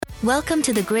Welcome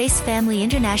to the Grace Family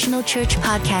International Church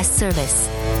podcast service.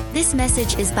 This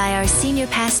message is by our senior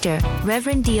pastor,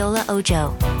 Reverend Deola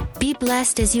Ojo. Be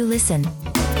blessed as you listen.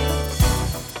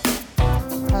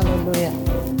 Hallelujah.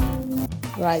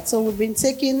 Right, so we've been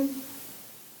taking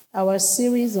our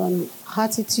series on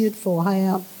attitude for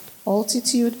higher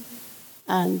altitude,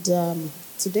 and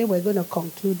today we're going to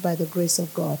conclude by the grace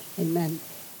of God. Amen.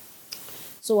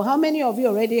 So how many of you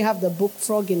already have the book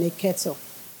Frog in a Kettle?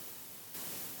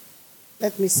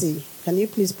 Let me see. Can you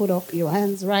please put up your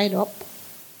hands right up?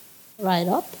 Right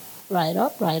up, right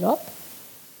up, right up.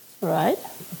 Right.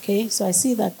 Okay, so I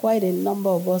see that quite a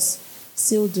number of us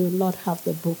still do not have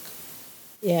the book.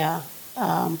 Yeah.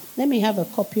 Let me have a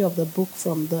copy of the book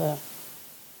from the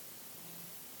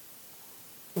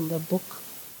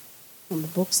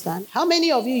book stand. How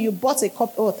many of you bought a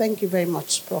copy? Oh, thank you very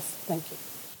much, Prof. Thank you.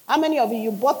 How many of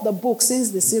you bought the book since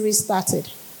the series started?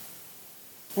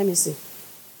 Let me see.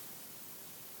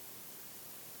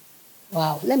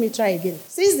 Wow, let me try again.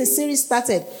 Since the series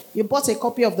started, you bought a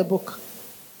copy of the book.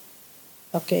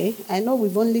 Okay, I know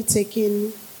we've only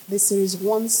taken this series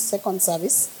once, second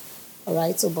service. All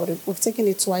right, so but we've taken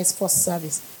it twice, first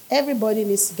service. Everybody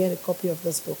needs to get a copy of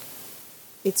this book.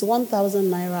 It's 1,000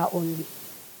 naira only.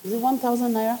 Is it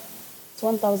 1,000 naira? It's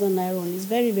 1,000 naira only. It's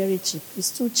very, very cheap.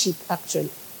 It's too cheap,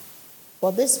 actually.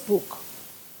 But this book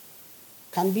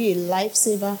can be a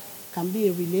lifesaver, can be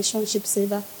a relationship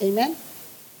saver. Amen?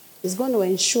 It's going to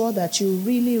ensure that you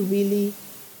really, really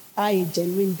are a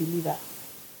genuine believer,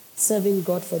 serving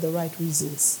God for the right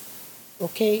reasons.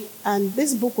 Okay? And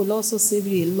this book will also save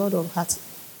you a lot of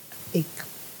heartache.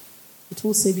 It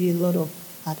will save you a lot of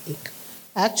heartache.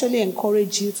 I actually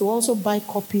encourage you to also buy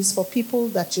copies for people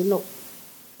that you know.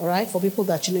 All right? For people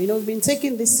that you know. You know, we've been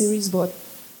taking this series, but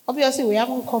obviously we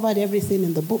haven't covered everything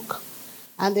in the book.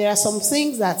 And there are some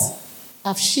things that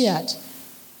I've shared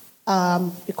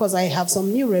because I have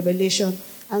some new revelation.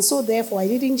 And so therefore I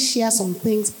didn't share some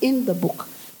things in the book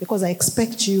because I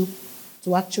expect you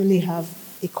to actually have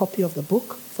a copy of the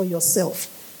book for yourself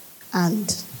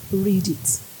and read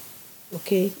it.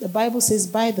 Okay? The Bible says,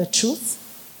 buy the truth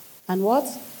and what?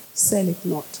 Sell it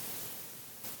not.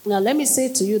 Now let me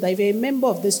say to you that if you're a member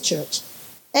of this church,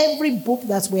 every book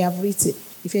that we have written,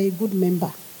 if you're a good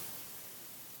member,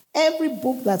 every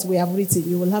book that we have written,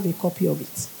 you will have a copy of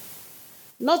it.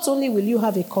 Not only will you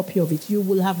have a copy of it, you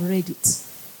will have read it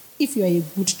if you are a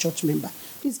good church member.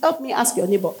 Please help me ask your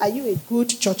neighbor, are you a good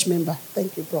church member?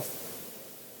 Thank you, Prof.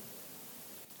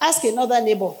 Ask another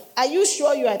neighbor, are you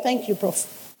sure you are? Thank you,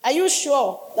 Prof. Are you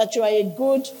sure that you are a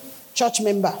good church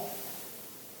member?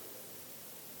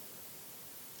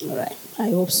 All right,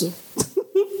 I hope so.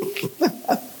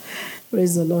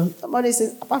 Praise the Lord. Somebody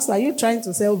says, Pastor, are you trying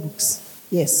to sell books?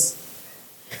 Yes.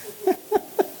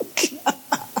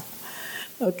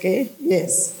 Okay,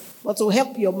 yes. But to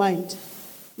help your mind,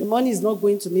 the money is not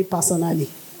going to me personally.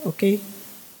 Okay?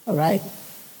 All right?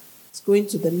 It's going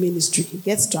to the ministry. It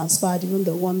gets transferred, even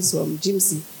the ones from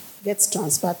Jimsy gets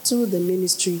transferred to the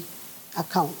ministry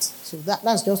account. So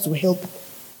that's just to help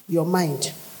your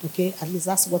mind. Okay? At least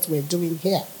that's what we're doing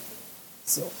here.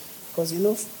 So, because you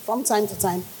know, from time to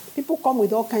time, people come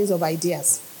with all kinds of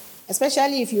ideas.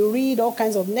 Especially if you read all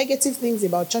kinds of negative things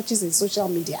about churches in social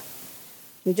media.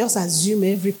 They just assume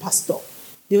every pastor,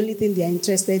 the only thing they are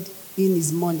interested in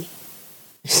is money.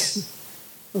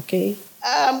 Okay?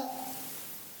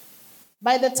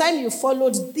 By the time you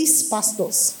followed these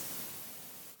pastors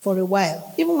for a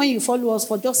while, even when you follow us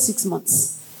for just 6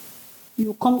 months,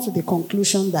 you come to the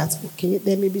conclusion that, okay,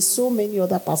 there may be so many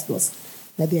other pastors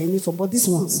that they are in it for, but these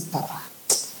ones,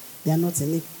 they are not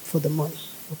in it for the money.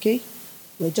 Okay?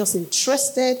 We're just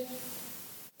interested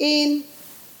in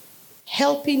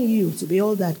helping you to be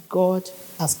all that God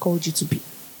has called you to be.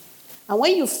 And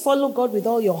when you follow God with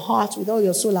all your heart, with all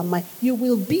your soul and mind, you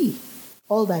will be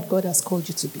all that God has called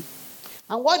you to be.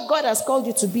 And what God has called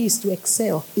you to be is to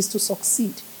excel, is to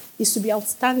succeed, is to be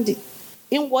outstanding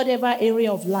in whatever area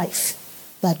of life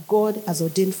that God has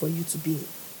ordained for you to be in.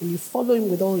 And you follow Him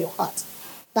with all your heart.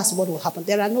 That's what will happen.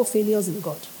 There are no failures in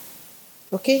God.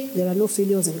 Okay? There are no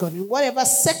failures in God. In whatever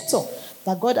sector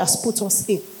that God has put us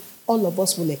in, all of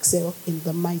us will excel in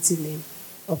the mighty name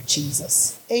of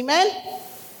Jesus. Amen?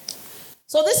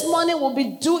 So this morning we'll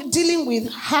be dealing with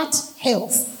heart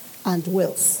health and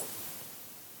wealth.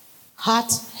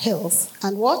 Heart health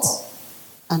and what?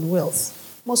 And wealth.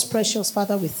 Most precious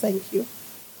Father, we thank you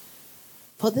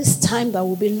for this time that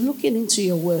we'll be looking into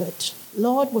your word.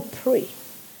 Lord, we pray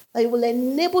that you will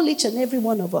enable each and every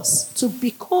one of us to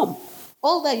become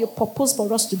all that you purpose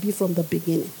for us to be from the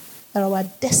beginning. that our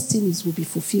destinies will be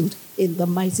fulfilled in the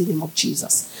mighty name of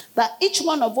Jesus. That each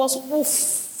one of us will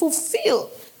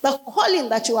fulfill the calling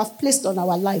that you have placed on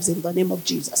our lives in the name of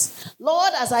Jesus.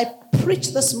 Lord, as I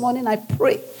preach this morning, I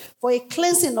pray for a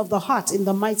cleansing of the heart in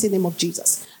the mighty name of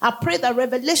Jesus. I pray that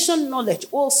revelation knowledge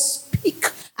will speak.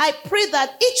 I pray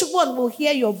that each one will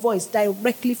hear your voice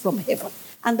directly from heaven,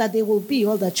 and that they will be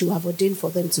all that you have ordained for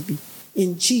them to be.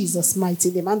 In Jesus' mighty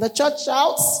name. And the church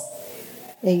shouts,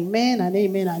 amen and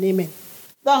amen and amen.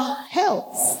 The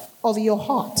health of your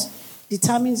heart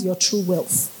determines your true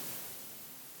wealth.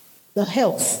 The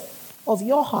health of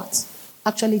your heart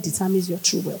actually determines your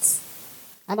true wealth.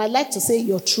 And I like to say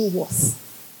your true worth.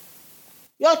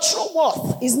 Your true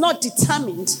worth is not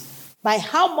determined by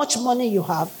how much money you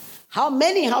have, how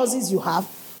many houses you have,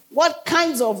 what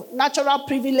kinds of natural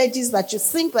privileges that you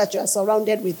think that you are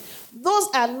surrounded with. Those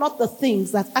are not the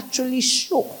things that actually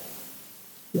show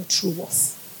your true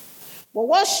worth. But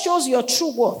what shows your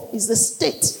true worth is the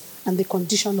state and the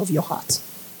condition of your heart.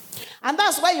 And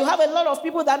that's why you have a lot of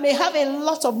people that may have a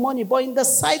lot of money, but in the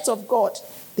sight of God,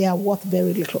 they are worth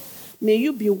very little. May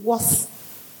you be worth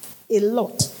a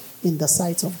lot in the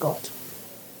sight of God.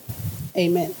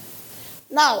 Amen.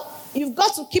 Now, you've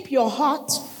got to keep your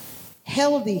heart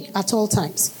healthy at all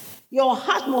times. Your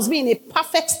heart must be in a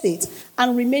perfect state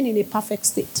and remain in a perfect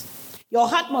state. Your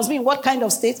heart must be in what kind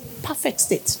of state? Perfect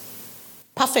state.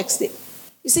 Perfect state.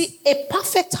 You see, a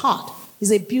perfect heart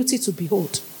is a beauty to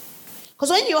behold. Because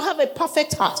when you have a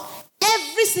perfect heart,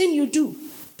 everything you do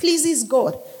pleases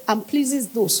God and pleases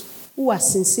those who are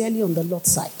sincerely on the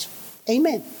Lord's side.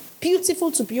 Amen.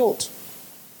 Beautiful to behold.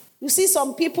 You see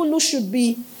some people who should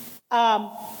be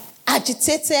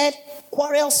agitated,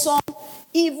 quarrelsome,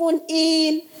 even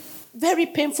in very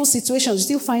painful situations, you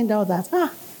still find out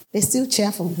that, they're still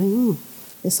cheerful.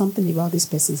 There's something about this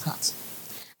person's heart.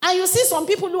 And you see some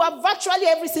people who have virtually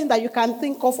everything that you can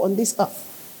think of on this earth.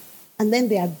 And then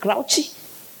they are grouchy,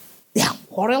 they are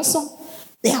quarrelsome,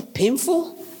 they are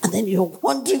painful, and then you're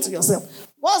wondering to yourself,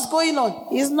 what's going on?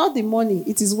 It's not the money,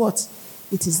 it is what?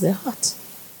 It is the heart.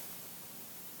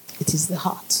 It is the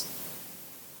heart.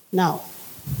 Now,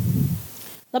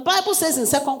 the Bible says in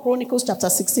 2 Chronicles chapter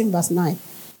 16 verse 9,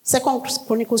 2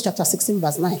 Chronicles chapter 16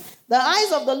 verse 9, the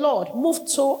eyes of the Lord move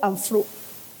to and fro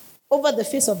over the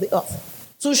face of the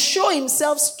earth to show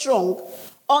himself strong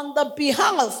on the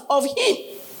behalf of him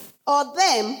or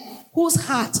them whose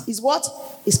heart is what?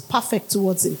 Is perfect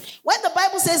towards him. When the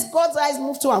Bible says God's eyes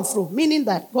move to and fro, meaning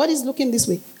that God is looking this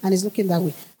way and is looking that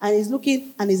way, and he's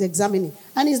looking and he's examining,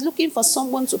 and he's looking for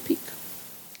someone to pick.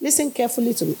 Listen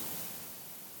carefully to me.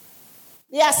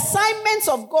 The assignments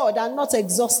of God are not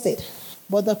exhausted,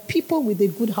 but the people with a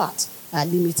good heart are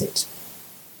limited.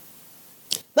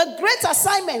 The great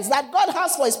assignments that God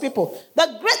has for his people,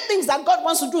 the great things that God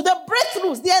wants to do, the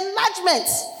breakthroughs, the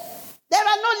enlargements, there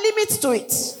are no limits to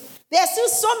it. There are still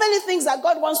so many things that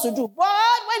God wants to do. But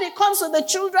when it comes to the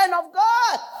children of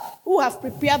God who have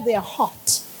prepared their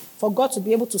heart for God to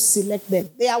be able to select them,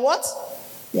 they are what?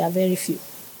 They are very few.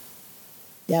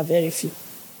 They are very few.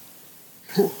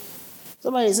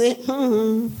 Somebody say,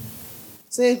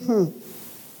 Say,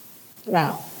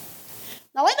 Wow.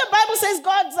 Now, when the Bible says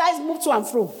God's eyes move to and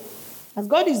fro, as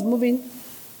God is moving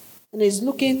and he's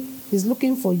looking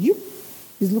for you,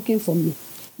 he's looking for me.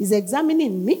 He's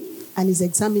examining me and he's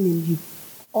examining you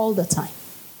all the time.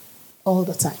 All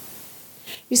the time.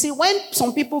 You see, when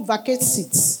some people vacate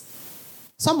seats,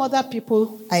 some other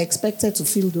people are expected to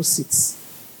fill those seats.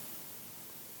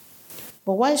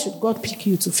 But why should God pick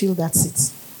you to fill that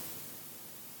seat?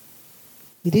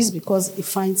 It is because he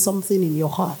finds something in your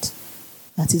heart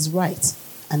that is right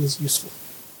and is useful.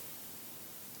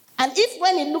 And if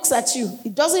when he looks at you, he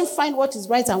doesn't find what is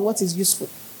right and what is useful,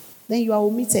 then you are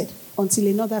omitted until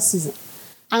another season.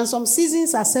 And some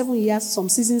seasons are 7 years, some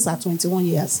seasons are 21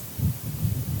 years.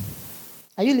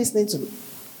 Are you listening to me?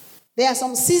 There are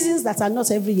some seasons that are not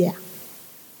every year.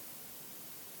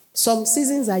 Some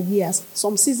seasons are years,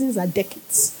 some seasons are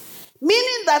decades.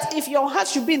 Meaning that if your heart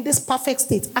should be in this perfect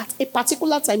state at a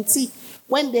particular time T,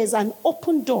 when there's an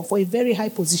open door for a very high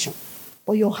position,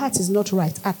 but your heart is not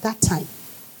right at that time,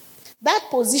 that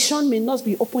position may not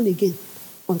be open again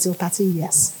until 13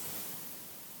 years.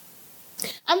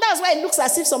 And that's why it looks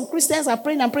as if some Christians are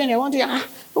praying and praying. They want to,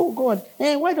 oh God,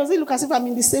 why does it look as if I'm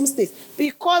in the same state?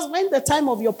 Because when the time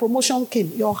of your promotion came,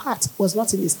 your heart was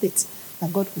not in a state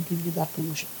that God could give you that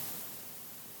promotion.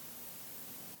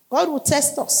 God will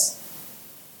test us.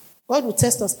 God will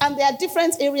test us. And there are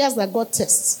different areas that God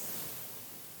tests.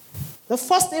 The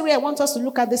first area I want us to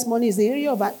look at this morning is the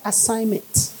area of an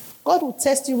assignment. God will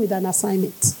test you with an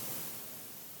assignment.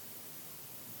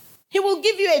 He will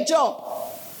give you a job.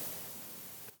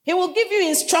 He will give you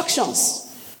instructions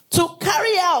to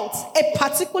carry out a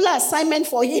particular assignment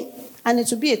for him, and it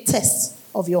will be a test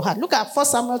of your heart. Look at 1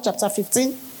 Samuel chapter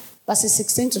 15, verses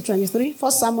 16 to 23.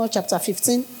 1 Samuel chapter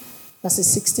 15, verses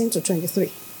 16 to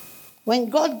 23. When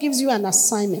God gives you an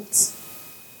assignment,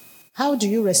 how do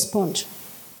you respond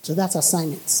to that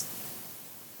assignment?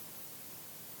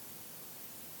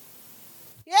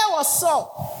 Here was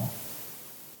Saul,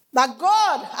 that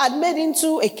God had made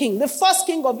into a king, the first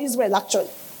king of Israel, actually.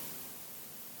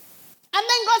 And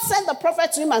then God sent the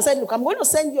prophet to him and said, look, I'm going to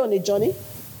send you on a journey.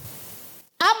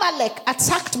 Amalek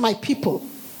attacked my people,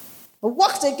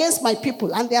 worked against my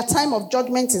people, and their time of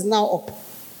judgment is now up.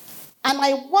 And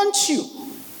I want you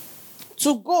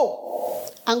to go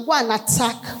and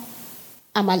attack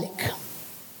Amalek.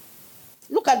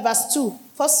 Look at verse 2.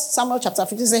 1 Samuel chapter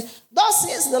 15 says, thus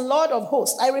says the Lord of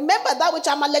hosts, I remember that which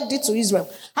Amalek did to Israel,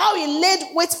 how he laid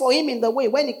wait for him in the way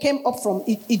when he came up from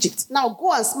Egypt. Now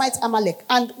go and smite Amalek.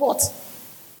 And what?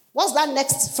 What's that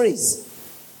next phrase?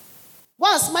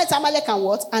 Go and smite Amalek and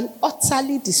what? And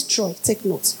utterly destroy. Take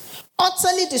note.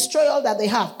 Utterly destroy all that they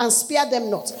have and spare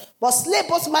them not. But slay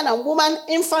both man and woman,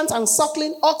 infant and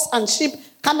suckling, ox and sheep,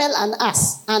 camel and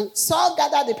ass. And Saul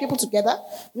gathered the people together,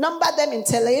 numbered them in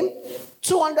Telaim,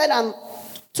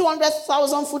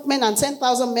 200,000 footmen and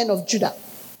 10,000 men of Judah.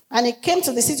 And he came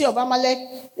to the city of Amalek,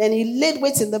 and he laid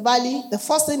wait in the valley. The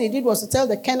first thing he did was to tell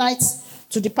the Kenites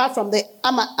to depart from the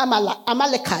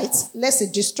Amalekites, lest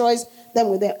it destroys them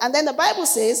with them. And then the Bible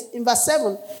says, in verse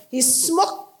 7, he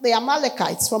smote the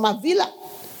Amalekites from Avila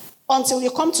until you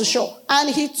come to shore.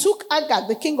 And he took Agag,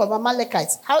 the king of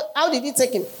Amalekites. How did he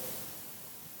take him?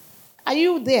 Are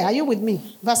you there? Are you with me?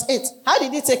 Verse 8. How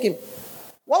did he take him?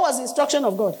 What was the instruction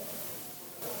of God?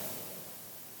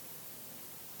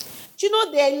 Do you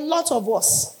know there are a lot of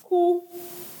us who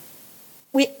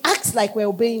we act like we're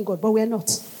obeying God, but we're not.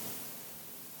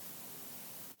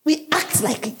 We act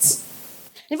like it.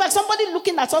 In fact, somebody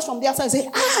looking at us from the outside say,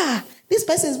 this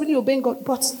person is really obeying God,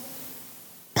 but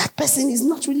that person is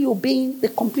not really obeying the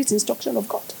complete instruction of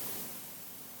God.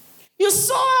 You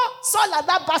saw Saul at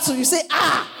that battle, you say,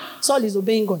 Saul is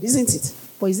obeying God, isn't it?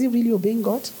 But is he really obeying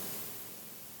God?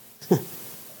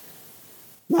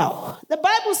 Now, the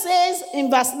Bible says in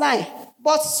verse 9,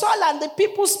 but Saul and the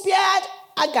people spared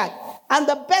Agag and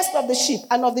the best of the sheep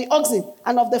and of the oxen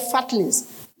and of the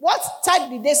fatlings. What type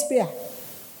did they spare?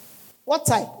 What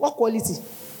type? What quality?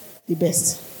 The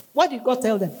best. What did God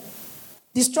tell them?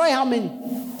 Destroy how many?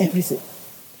 Everything.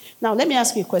 Now, let me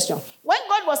ask you a question. When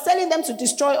God was telling them to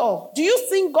destroy all, do you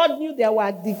think God knew there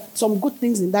were some good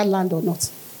things in that land or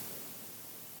not?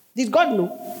 Did God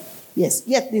know? Yes.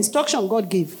 Yet the instruction God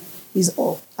gave is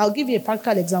all. I'll give you a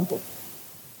practical example.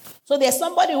 So there's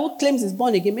somebody who claims he's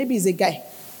born again. Maybe he's a guy.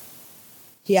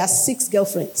 He has 6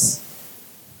 girlfriends.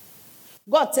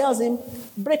 God tells him,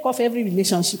 break off every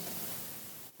relationship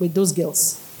with those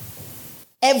girls.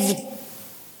 Every.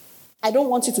 I don't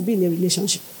want you to be in a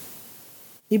relationship.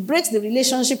 He breaks the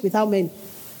relationship with how many?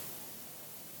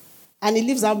 And he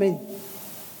leaves how many?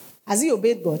 Has he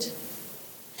obeyed God?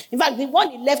 In fact, the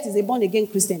one he left is a born-again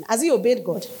Christian. Has he obeyed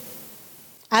God?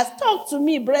 Talk to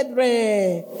me,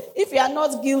 brethren. If you are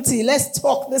not guilty, let's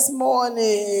talk this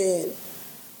morning.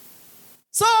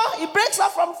 So he breaks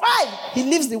off from 5. He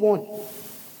leaves the one.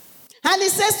 And he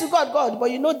says to God, God, but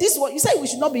you know this one, you said we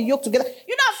should not be yoked together.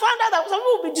 You know, I found out that some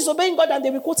people will be disobeying God and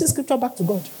they'll be quoting scripture back to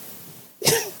God.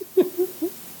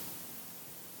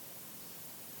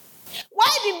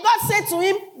 Why did God say to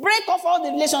him, break off all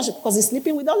the relationships? Because he's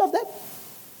sleeping with all of them.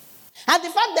 And the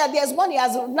fact that there's one he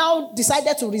has now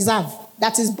decided to reserve,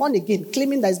 that is born again,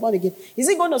 claiming that he's born again. Is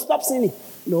he going to stop sinning?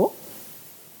 No.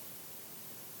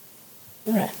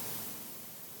 All right.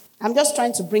 I'm just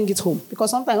trying to bring it home.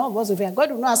 Because sometimes God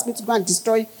will not ask me to go and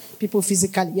destroy people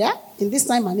physically. Yeah? In this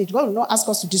time and age, God will not ask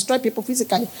us to destroy people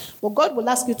physically. But God will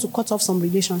ask you to cut off some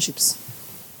relationships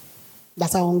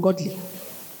that are ungodly,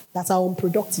 that are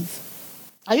unproductive.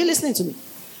 Are you listening to me?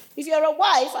 If you're a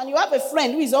wife and you have a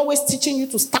friend who is always teaching you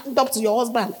to stand up to your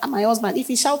husband, and my husband, if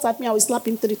he shouts at me, I will slap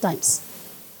him 3 times.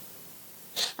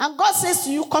 And God says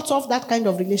to you, cut off that kind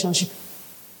of relationship.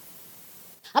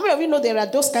 How many of you know there are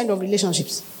those kind of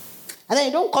relationships? And then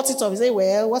you don't cut it off. You say,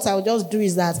 well, what I'll just do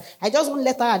is that I just won't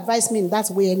let her advise me in that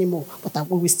way anymore. But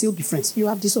we will still be friends. You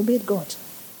have disobeyed God.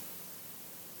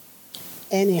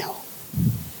 Anyhow.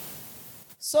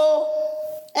 So,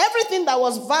 everything that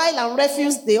was vile and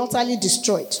refuse, they utterly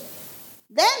destroyed.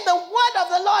 Then the word of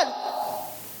the Lord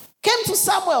came to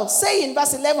Samuel, saying in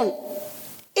verse 11,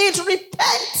 it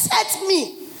repented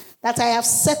me that I have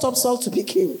set up Saul to be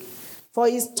king. For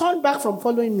he is turned back from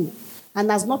following me and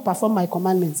has not performed my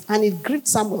commandments. And it grieved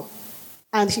Samuel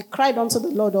And he cried unto the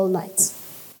Lord all night.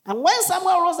 And when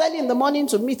Samuel rose early in the morning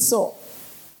to meet Saul,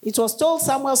 it was told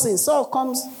Samuel, saying, Saul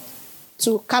comes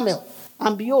to Carmel.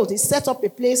 And behold, he set up a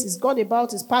place, he's gone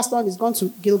about, he's passed on, he's gone to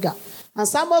Gilgal. And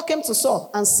Samuel came to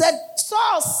Saul and said,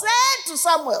 Saul said to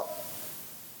Samuel,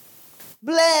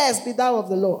 blessed be thou of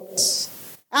the Lord.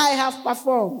 I have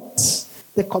performed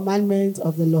the commandment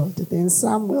of the Lord. Then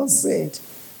Samuel said,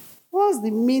 what's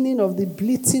the meaning of the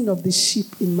bleating of the sheep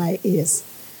in my ears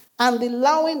and the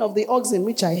lowing of the oxen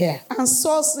which I hear? And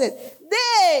Saul said,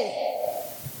 they.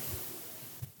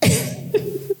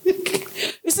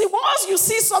 You see, once you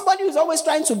see somebody who's always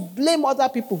trying to blame other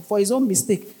people for his own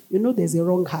mistake, you know there's a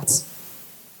wrong heart.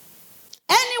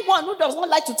 Anyone who does not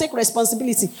like to take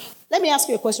responsibility, let me ask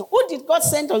you a question. Who did God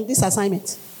send on this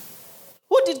assignment?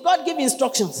 Who did God give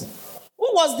instructions? Who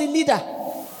was the leader?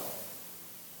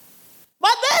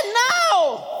 But then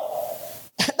now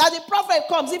that the prophet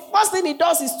comes, the first thing he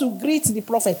does is to greet the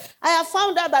prophet. I have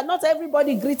found out that not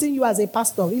everybody greeting you as a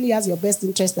pastor really has your best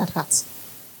interest at heart.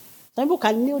 Some people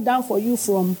can kneel down for you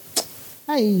from,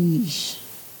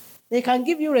 they can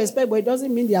give you respect, but it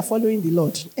doesn't mean they are following the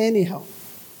Lord. Anyhow.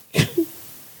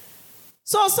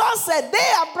 So Saul said, they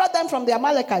have brought them from the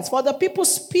Amalekites, for the people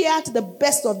spared the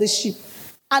best of the sheep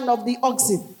and of the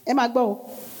oxen.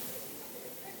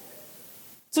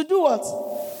 To do what?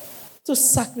 To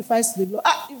sacrifice to the Lord.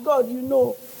 God, you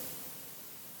know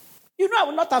I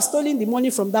would not have stolen the money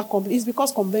from that company. It's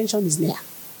because convention is near.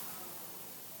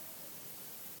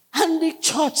 And the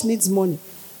church needs money.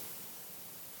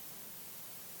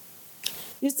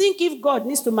 You think if God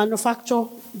needs to manufacture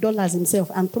dollars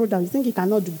himself and throw down, you think he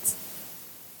cannot do it?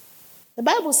 The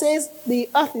Bible says the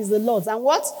earth is the Lord's. And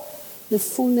what? The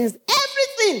fullness.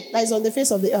 Everything that is on the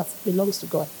face of the earth belongs to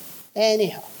God.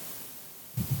 Anyhow.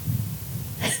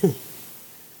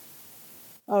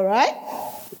 All right.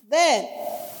 Then,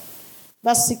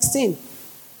 verse 16.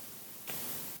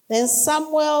 Then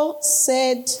Samuel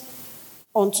said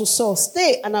unto Saul,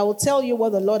 stay, and I will tell you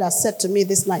what the Lord has said to me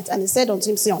this night. And he said unto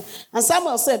him, Sion. And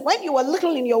Samuel said, when you were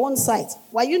little in your own sight,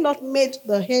 were you not made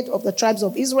the head of the tribes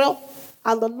of Israel?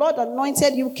 And the Lord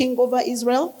anointed you king over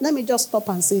Israel? Let me just stop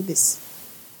and say this.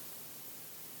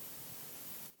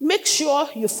 Make sure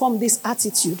you form this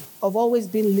attitude of always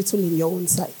being little in your own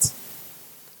sight.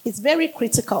 It's very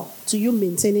critical to you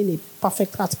maintaining a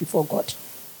perfect heart before God.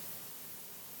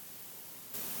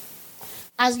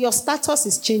 As your status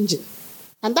is changing,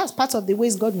 and that's part of the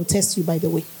ways God will test you, by the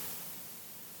way.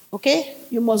 Okay?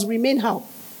 You must remain how?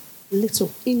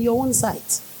 Little. In your own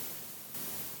sight.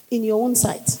 In your own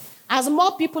sight. As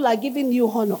more people are giving you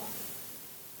honor,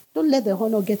 don't let the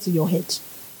honor get to your head.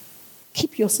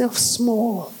 Keep yourself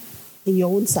small in your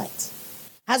own sight.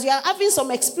 As you are having some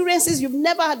experiences you've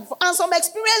never had before, and some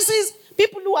experiences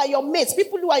people who are your mates,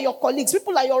 people who are your colleagues,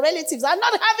 people who are your relatives are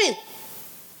not having.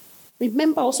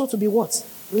 Remember also to be what?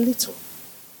 Little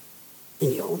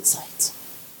in your own sight.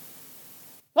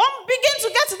 Don't begin to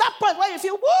get to that point where you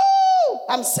feel, woo,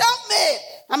 I'm self-made.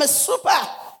 I'm a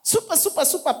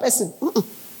super person.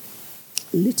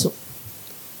 Little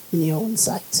in your own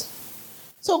sight.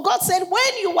 So God said,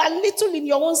 when you were little in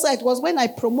your own sight was when I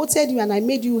promoted you and I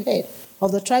made you head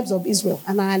of the tribes of Israel.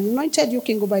 And I anointed you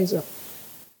king over Israel.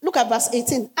 Look at verse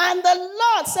 18. And the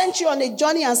Lord sent you on a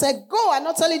journey and said, go and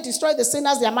utterly destroy the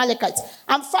sinners, the Amalekites,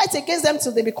 and fight against them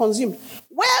till they be consumed.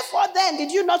 Wherefore then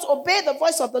did you not obey the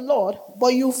voice of the Lord, but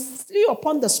you flew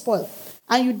upon the spoil,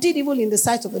 and you did evil in the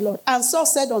sight of the Lord? And Saul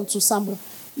said unto Samuel,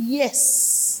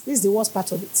 yes. This is the worst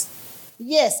part of it.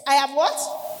 Yes, I have what?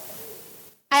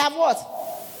 I have what?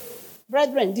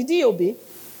 Brethren, did he obey?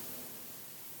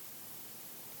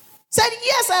 Said,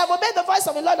 yes, I have obeyed the voice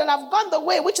of the Lord, and I've gone the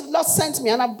way which the Lord sent me,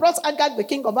 and I've brought Agag, the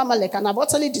king of Amalek, and I've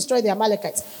utterly destroyed the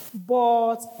Amalekites.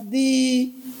 But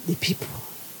the people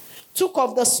took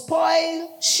of the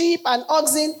spoil, sheep and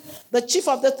oxen, the chief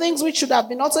of the things which should have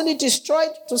been utterly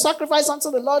destroyed, to sacrifice unto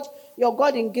the Lord your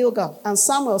God in Gilgal. And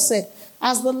Samuel said,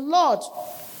 as the Lord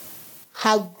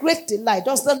have great delight.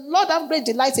 Does the Lord have great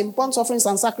delight in burnt offerings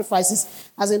and sacrifices,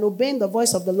 as in obeying the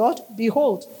voice of the Lord?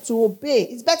 Behold, to obey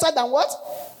is better than what?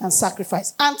 Than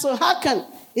sacrifice. And to hearken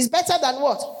is better than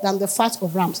what? Than the fat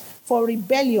of rams. For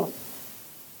rebellion.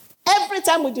 Every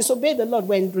time we disobey the Lord,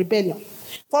 we're in rebellion.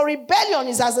 For rebellion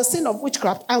is as the sin of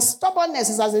witchcraft, and stubbornness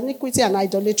is as iniquity and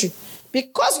idolatry.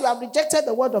 Because you have rejected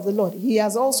the word of the Lord, he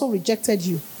has also rejected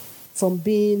you from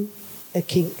being a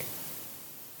king.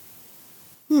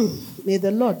 May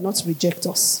the Lord not reject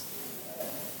us.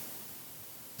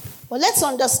 But let's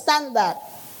understand that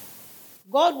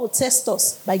God will test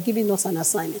us by giving us an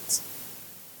assignment.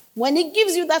 When he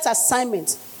gives you that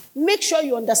assignment, make sure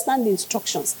you understand the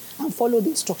instructions and follow the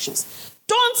instructions.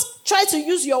 Don't try to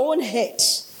use your own head,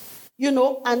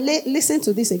 and listen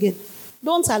to this again.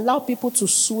 Don't allow people to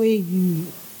sway you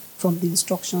from the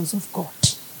instructions of God.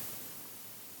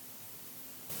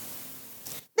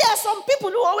 There are some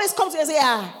people who always come to you and say,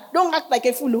 don't act like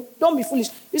a fool. Don't be foolish.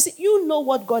 You see, you know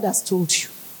what God has told you.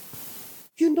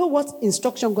 You know what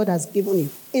instruction God has given you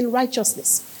in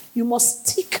righteousness. You must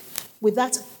stick with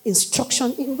that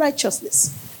instruction in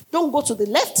righteousness. Don't go to the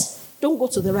left. Don't go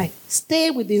to the right. Stay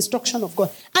with the instruction of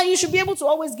God. And you should be able to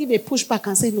always give a pushback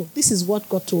and say, no, this is what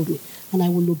God told me. And I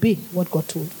will obey what God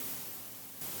told me.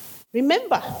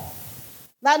 Remember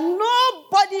that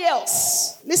nobody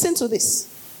else, listen to this,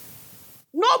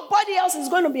 nobody else is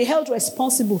going to be held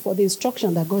responsible for the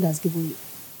instruction that God has given you.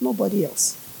 Nobody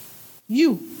else.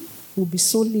 You will be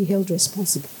solely held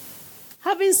responsible.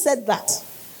 Having said that,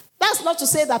 that's not to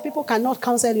say that people cannot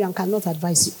counsel you and cannot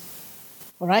advise you.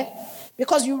 All right?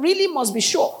 Because you really must be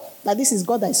sure that this is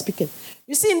God that is speaking.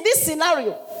 You see, in this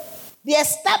scenario,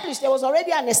 there was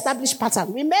already an established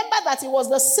pattern. Remember that it was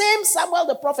the same Samuel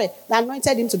the prophet that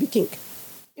anointed him to be king.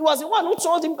 He was the one who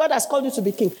told him, God has called you to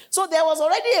be king. So there was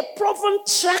already a proven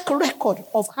track record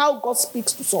of how God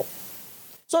speaks to Saul.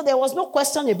 So there was no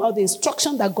question about the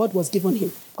instruction that God was giving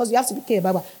him. Because you have to be careful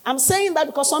about it. I'm saying that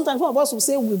because sometimes one of us will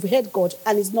say we've heard God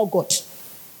and it's not God.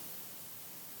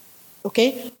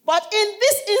 Okay? But in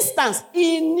this instance,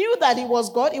 he knew that he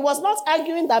was God. He was not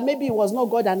arguing that maybe he was not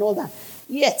God and all that.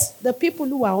 Yet, the people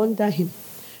who are under him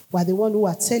were the one who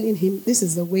are telling him, this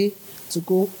is the way to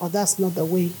go, or that's not the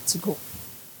way to go.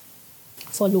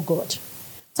 Follow God.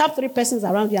 Tap 3 persons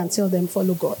around you and tell them,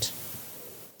 follow God.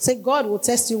 Say, God will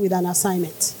test you with an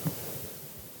assignment.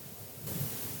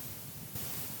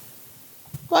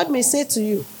 God may say to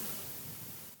you,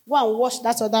 go and wash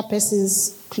that other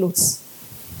person's clothes.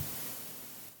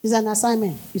 It's an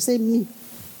assignment. You say, me.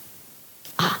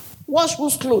 Wash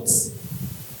whose clothes?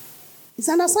 It's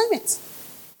an assignment.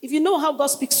 If you know how God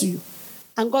speaks to you,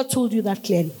 and God told you that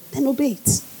clearly, then obey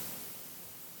it.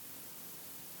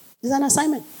 It's an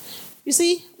assignment. You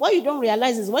see, what you don't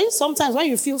realize is sometimes when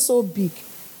you feel so big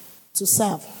to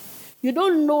serve, you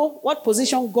don't know what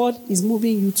position God is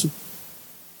moving you to.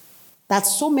 That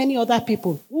so many other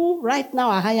people who right now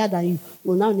are higher than you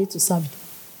will now need to serve you.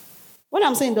 What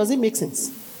I'm saying, does it make sense?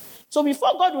 So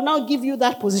before God will now give you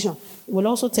that position, He will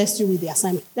also test you with the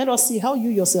assignment. Let us see how you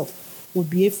yourself will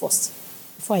behave first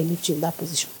before I lift you in that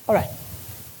position. All right.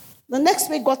 The next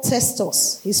way God tests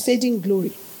us is fading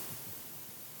glory.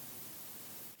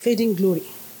 Fading glory.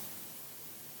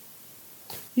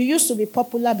 You used to be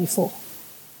popular before,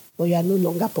 but you are no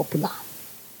longer popular.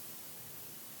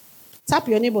 Tap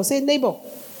your neighbor. Say, neighbor,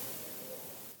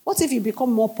 what if you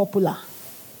become more popular?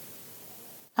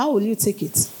 How will you take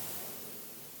it?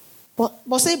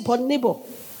 But say, but neighbor,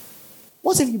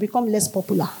 what if you become less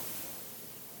popular?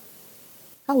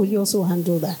 How will you also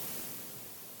handle that?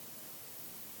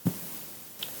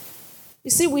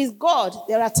 You see, with God,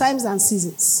 there are times and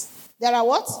seasons. There are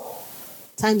what?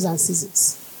 Times and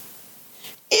seasons.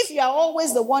 If you are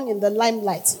always the one in the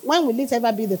limelight, when will it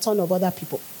ever be the turn of other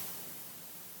people?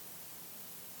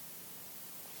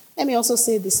 Let me also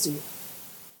say this to you.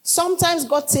 Sometimes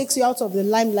God takes you out of the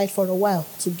limelight for a while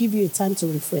to give you a time to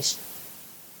refresh.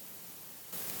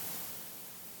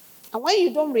 And when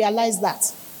you don't realize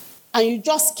that, and you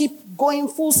just keep going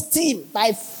full steam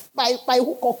by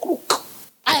hook or crook,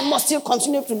 I must still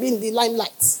continue to be in the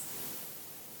limelight.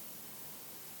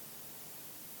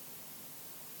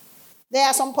 There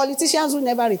are some politicians who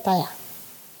never retire.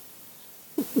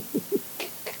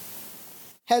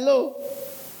 Hello?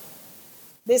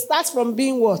 They start from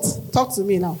being what? Talk to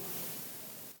me now.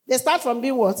 They start from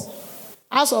being what?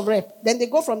 House of Rep. Then they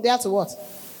go from there to what?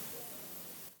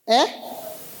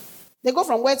 They go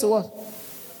from where to what?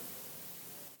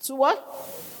 To what?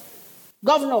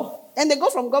 Governor. Then they go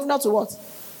from governor to what?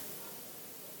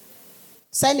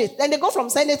 Senate. Then they go from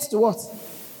Senate to what?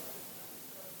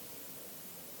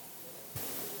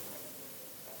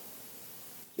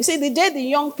 You see, the day the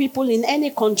young people in any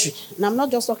country, and I'm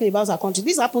not just talking about our country,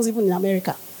 this happens even in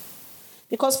America.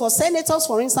 Because for senators,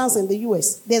 for instance, in the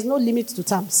US, there's no limit to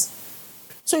terms.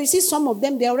 So you see some of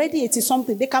them, they're already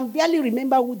 80-something. They can barely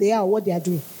remember who they are or what they are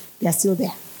doing. They are still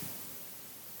there.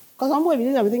 Because some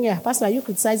people are thinking, Pastor, are you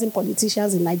criticizing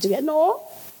politicians in Nigeria? No,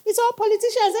 it's all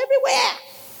politicians everywhere.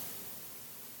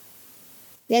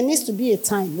 There needs to be a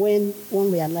time when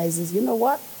one realizes, you know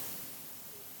what?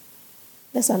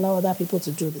 Let's allow other people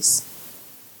to do this.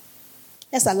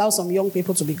 Let's allow some young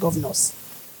people to be governors.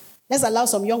 Let's allow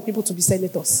some young people to be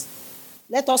senators.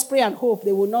 Let us pray and hope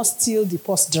they will not steal the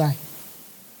purse dry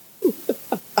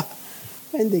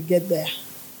when they get there.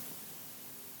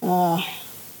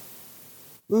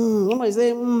 Somebody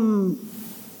say,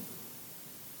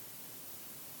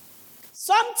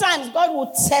 Sometimes God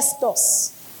will test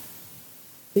us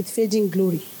with fading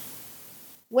glory,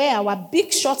 where our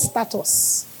big short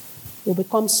status will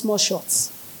become small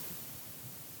shots.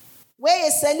 Where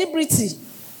a celebrity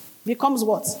becomes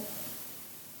what?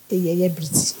 A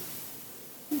yeye-brity.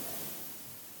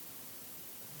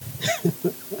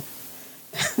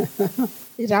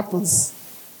 It happens.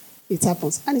 It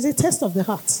happens. And it's a test of the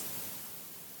heart.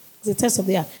 It's a test of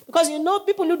the heart. Because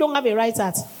people who don't have a right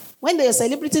heart, when they are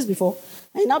celebrities before,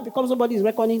 and now becomes nobody is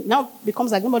reckoning, now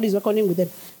becomes like nobody is reckoning with them,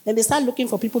 then they start looking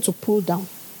for people to pull down.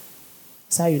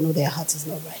 That's how you know their heart is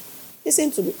not right. Listen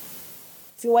to me.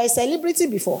 If you were a celebrity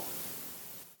before,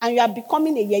 and you are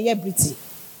becoming a yeye-brity,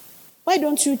 why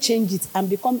don't you change it and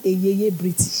become a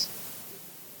yeye-brity?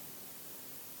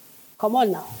 Come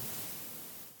on now.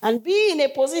 And be in a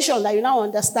position that you now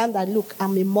understand that, look,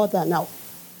 I'm a mother now.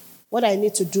 What I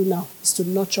need to do now is to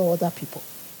nurture other people.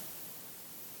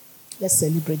 Let's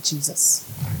celebrate Jesus.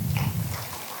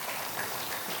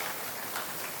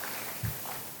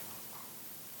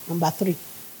 Number 3.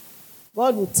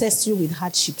 God will test you with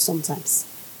hardship sometimes.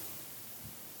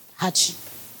 Hardship.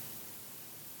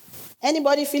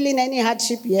 Anybody feeling any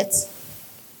hardship yet?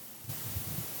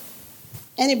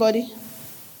 Anybody?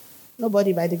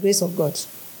 Nobody, by the grace of God.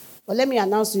 But let me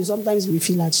announce to you, sometimes we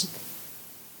feel hardship.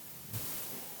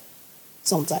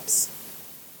 Sometimes.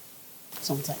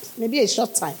 Maybe a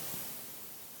short time.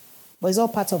 But it's all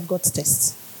part of God's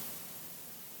test.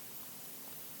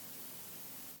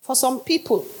 For some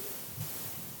people,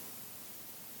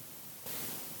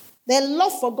 their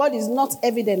love for God is not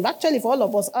evident. Actually, for all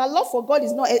of us, our love for God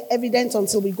is not evident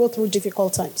until we go through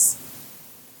difficult times.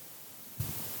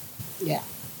 Yeah.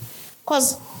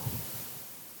 Because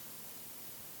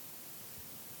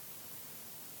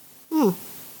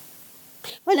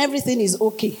when everything is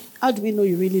okay, how do we know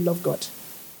you really love God?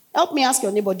 Help me ask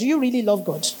your neighbor, do you really love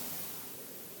God?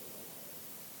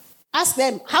 Ask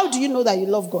them, how do you know that you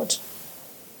love God?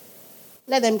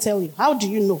 Let them tell you. How do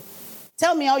you know?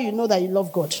 Tell me how you know that you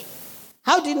love God.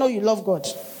 How do you know you love God?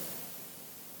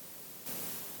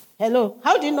 Hello?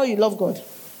 How do you know you love God?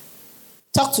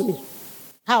 Talk to me.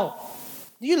 How?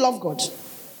 Do you love God?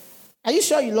 Are you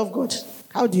sure you love God?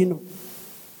 How do you know?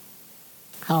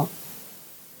 How?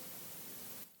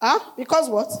 Because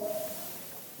what?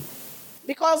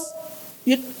 Because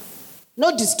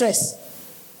no distress.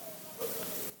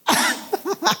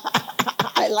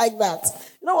 I like that.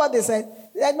 You know what they said?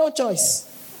 They had no choice.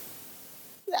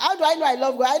 How do I know I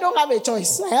love God? I don't have a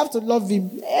choice. I have to love him.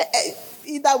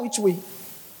 Either which way.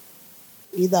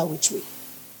 Either which way.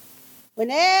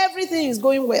 When everything is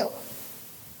going well,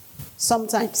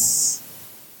 sometimes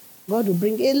God will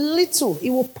bring a little.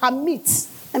 He will permit.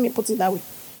 Let me put it that way.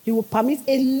 He will permit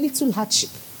a little hardship.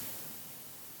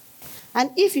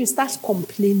 And if you start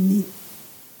complaining,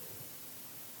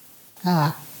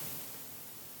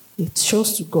 it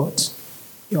shows to God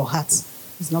your heart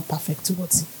is not perfect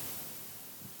towards him.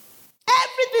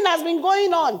 Everything has been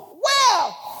going on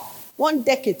well. 1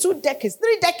 decade, 2 decades,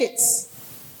 3 decades.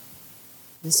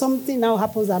 And something now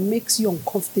happens that makes you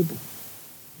uncomfortable.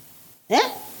 You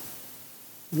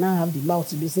now have the mouth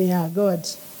to be saying, God.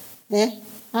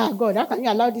 God, how can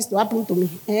you allow this to happen to me?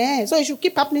 So it should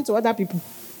keep happening to other people.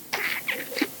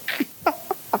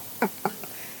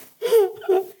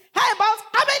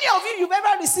 How many of you've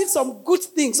ever received some good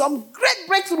things, some great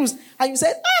breakthroughs, and you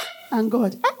said, and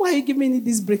God, why are you giving me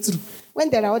this breakthrough when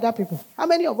there are other people? How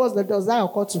many of us does that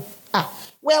occur to?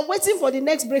 We are waiting for the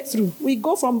next breakthrough. We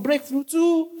go from breakthrough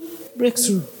to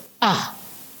breakthrough.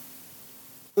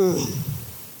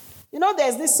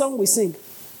 There's this song we sing.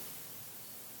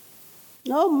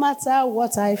 No matter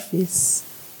what I face,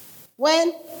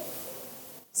 when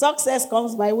success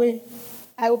comes my way,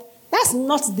 that's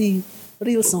not the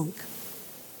real song.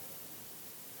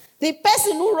 The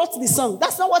person who wrote the song,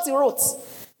 that's not what he wrote.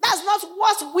 That's not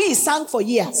what we sang for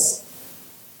years.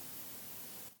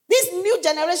 This new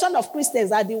generation of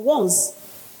Christians are the ones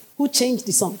who changed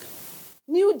the song.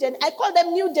 I call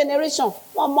them new generation.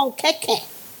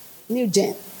 New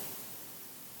gen.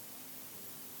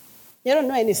 They don't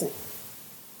know anything.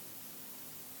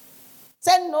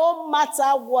 Say, no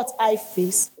matter what I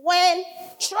face, when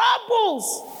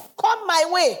troubles come my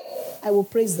way, I will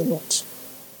praise the Lord.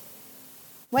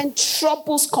 When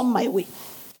troubles come my way,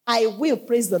 I will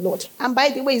praise the Lord. And by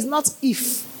the way, it's not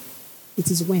if, it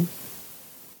is when.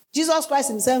 Jesus Christ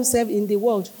himself said, in the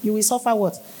world, you will suffer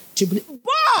what? Tribulation.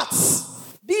 But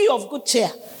be of good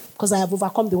cheer, because I have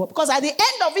overcome the world. Because at the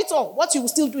end of it all, what you will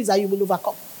still do is that you will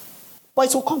overcome. But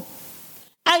it will come.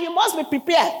 And you must be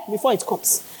prepared before it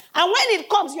comes. And when it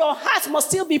comes, your heart must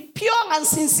still be pure and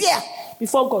sincere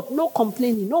before God. No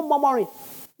complaining, no murmuring,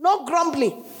 no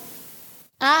grumbling.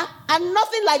 And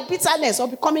nothing like bitterness or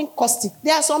becoming caustic.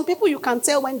 There are some people you can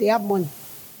tell when they have money.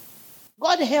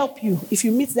 God help you if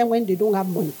you meet them when they don't have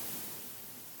money.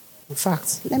 In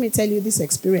fact, let me tell you this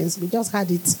experience. We just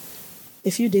had it a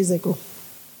few days ago.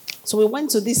 So we went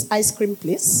to this ice cream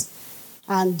place,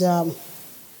 and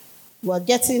we were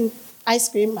getting ice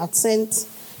cream. I'd sent,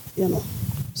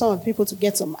 some of the people to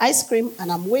get some ice cream,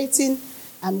 and I'm waiting.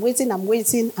 I'm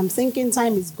thinking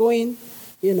time is going.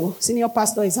 Senior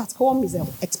pastor is at home. He's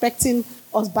expecting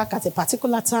us back at a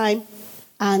particular time.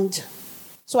 And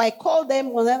so I called them,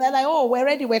 and they're like, oh, we're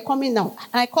ready, we're coming now.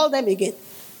 And I called them again.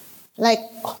 Like,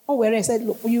 oh, we're ready. I said,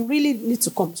 look, you really need to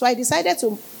come. So I decided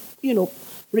to,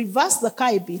 reverse the car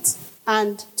a bit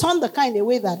and turn the car in a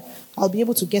way that I'll be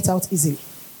able to get out easily.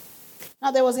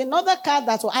 Now, there was another car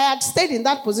that I had stayed in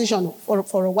that position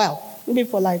for a while, maybe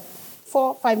for like 4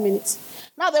 or 5 minutes.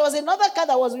 Now, there was another car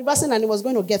that was reversing and it was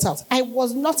going to get out. I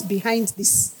was not behind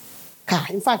this car.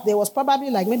 In fact, there was probably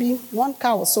like maybe one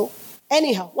car or so.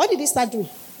 Anyhow, what did he start doing?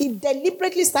 He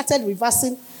deliberately started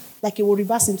reversing like he would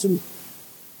reverse into me.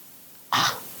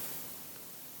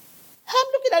 I'm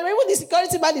looking at him, even the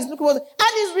security man is looking at me,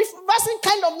 and he's reversing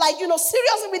kind of like,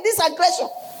 seriously with this aggression.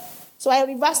 So I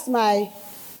reversed my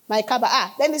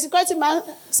car. Then the security man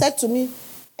said to me,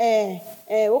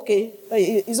 okay,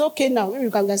 it's okay now. Maybe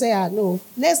you can say, no,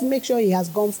 let's make sure he has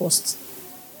gone first.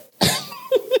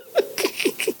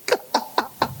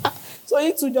 So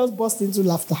he too just burst into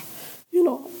laughter.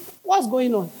 What's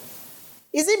going on?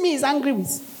 Is it me he's angry with?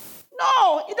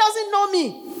 No, he doesn't know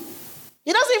me.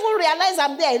 He doesn't even realize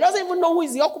I'm there. He doesn't even know who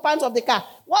is the occupant of the car.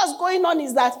 What's going on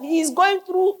is that he is going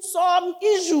through some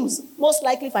issues, most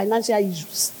likely financial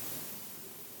issues.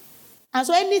 And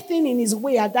so anything in his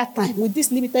way at that time, with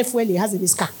this limited fuel he has in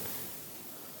his car,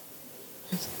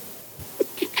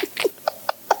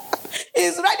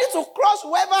 he's ready to crush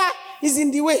whoever is in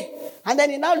the way. And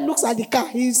then he now looks at the car.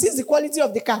 He sees the quality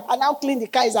of the car and now clean the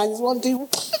car and he's wanting.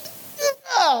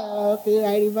 Okay,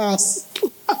 I reverse.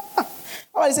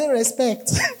 I want to say respect.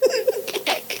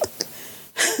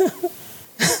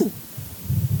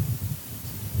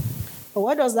 But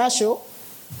what does that show?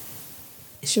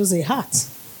 It shows a heart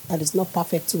that is not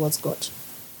perfect towards God.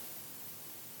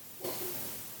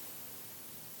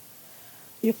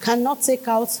 You cannot take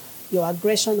out your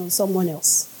aggression on someone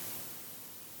else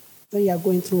when you are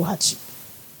going through hardship.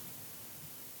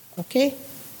 Okay?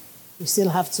 You still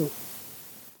have to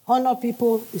honor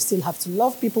people. You still have to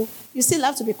love people. You still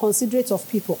have to be considerate of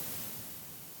people.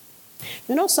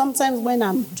 Sometimes when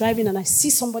I'm driving and I see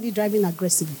somebody driving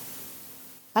aggressively,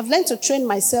 I've learned to train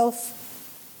myself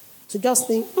to just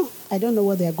think, I don't know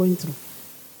what they are going through.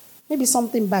 Maybe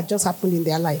something bad just happened in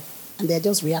their life and they're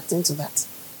just reacting to that.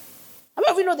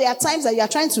 I mean, there are times that you are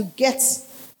trying to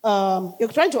you're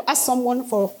trying to ask someone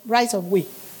for right of way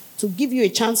to give you a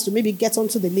chance to maybe get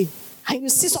onto the lane. And you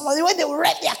see somebody when they will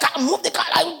rev their car and move the car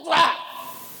like,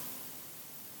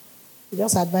 you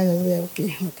just advise them,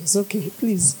 okay, it's okay,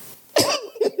 please.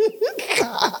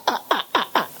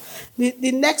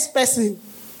 The next person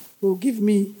will give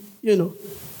me,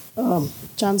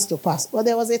 chance to pass. But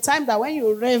there was a time that when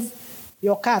you rev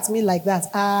your car at me like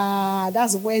that,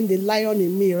 that's when the lion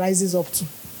in me rises up too.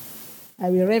 I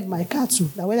will rev my car too.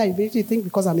 That whether you basically think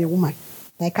because I'm a woman,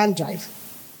 I can't drive.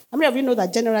 How many of you know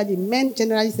that generally, men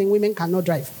generally think women cannot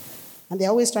drive? And they're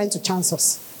always trying to chance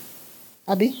us.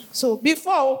 Abi? So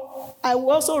before, I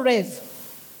will also rev.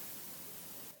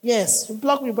 Yes, you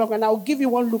block me, and I'll give you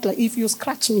one look like if you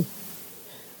scratch me.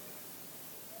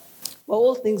 But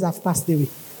all things have passed away.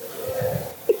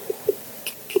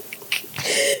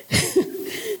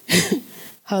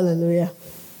 Hallelujah.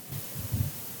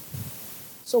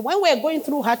 So when we're going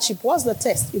through hardship, what's the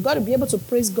test? You've got to be able to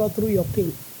praise God through your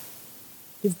pain.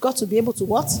 You've got to be able to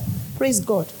what? Praise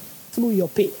God through your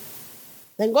pain.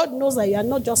 Then God knows that you are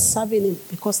not just serving Him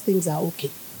because things are okay.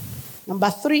 Number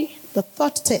 3, the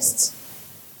third test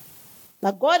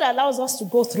that God allows us to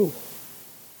go through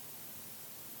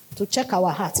to check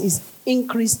our heart is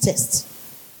increased test.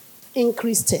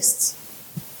 Increased test.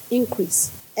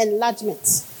 Increase.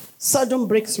 Enlargement. Sudden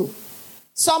breakthrough.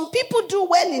 Some people do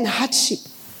well in hardship,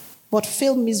 but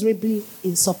fail miserably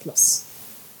in surplus.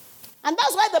 And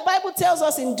that's why the Bible tells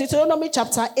us in Deuteronomy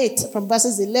chapter 8, from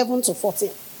verses 11 to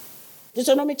 14.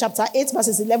 Deuteronomy chapter 8,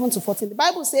 verses 11 to 14. The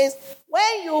Bible says,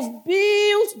 when you've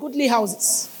built goodly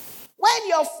houses, when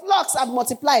your flocks have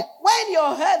multiplied, when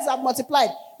your herds have multiplied,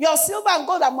 your silver and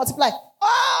gold have multiplied,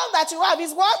 all that you have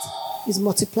is what? Is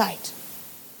multiplied.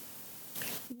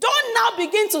 Don't now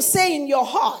begin to say in your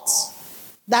heart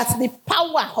that the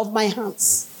power of my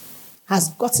hands has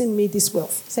gotten me this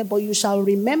wealth. He said, but you shall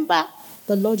remember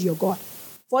the Lord your God.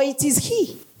 For it is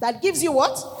he that gives you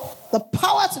what? The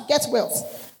power to get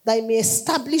wealth, that he may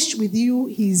establish with you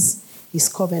his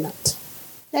covenant.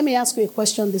 Let me ask you a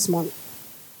question this morning.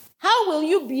 How will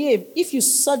you behave if you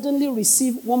suddenly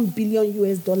receive $1 billion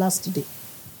US today?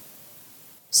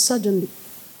 Suddenly.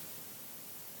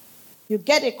 You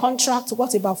get a contract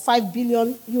worth about $5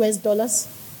 billion US,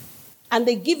 and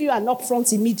they give you an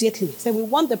upfront immediately. Say, we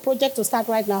want the project to start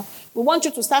right now. We want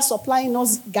you to start supplying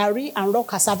us gari and raw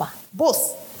cassava.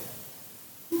 Both.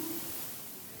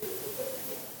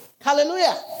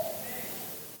 Hallelujah.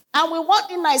 And we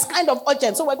want it now, it's kind of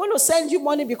urgent. So we're going to send you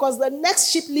money because the next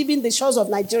ship leaving the shores of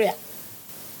Nigeria,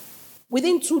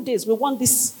 within 2 days, we want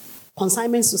these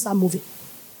consignments to start moving.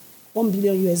 $1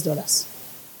 billion US.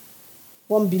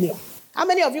 1 billion. How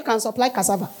many of you can supply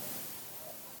cassava?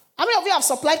 How many of you have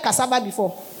supplied cassava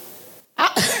before?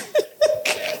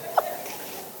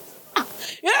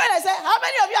 You know when I say, how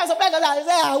many of you have supplied cassava? I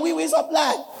say, we will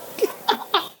supply.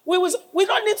 We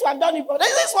don't need to have done it, but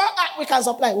this is what we can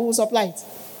supply. We will supply it.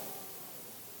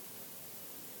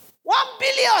 $1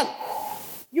 billion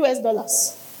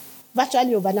US.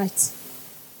 Virtually overnight.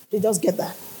 They just get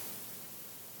that.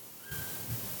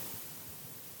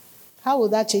 How will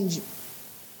that change you?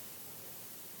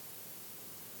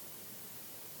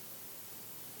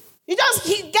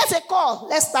 He gets a call.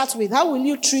 Let's start with, how will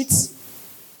you treat,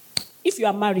 if you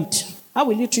are married, how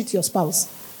will you treat your spouse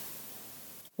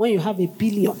when you have $1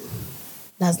 billion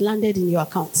that's landed in your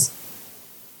account?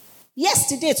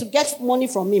 Yesterday, to get money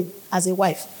from him as a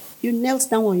wife, you knelt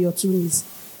down on your 2 knees.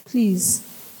 Please,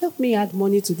 help me add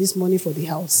money to this money for the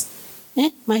house.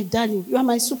 My darling, you are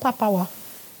my superpower.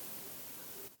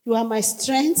 You are my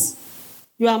strength.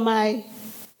 You are my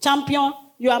champion.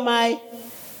 You are my...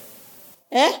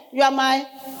 You are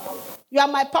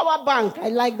my power bank. I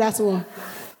like that one.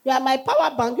 You are my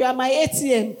power bank. You are my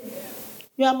ATM.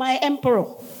 You are my emperor.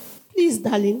 Please,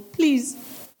 darling, please.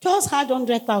 Just add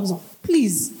 100,000.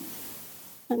 Please.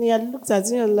 And he had looked at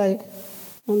you like,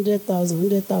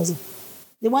 100,000.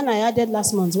 The one I added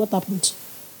last month, what happened?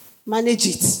 Manage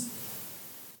it.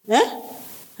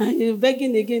 And you're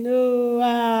begging again.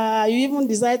 You even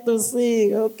decide to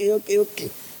sing. Okay.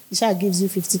 Isha gives you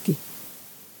 50K.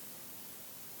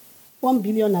 1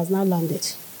 billion has now landed.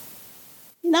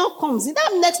 He now comes. In that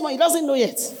next month, he doesn't know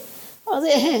yet. I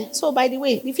say, so by the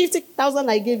way, the 50,000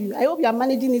 I gave you, I hope you are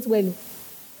managing it well.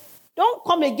 Don't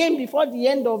come again before the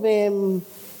end of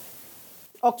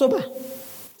October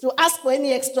to ask for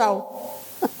any extra. Come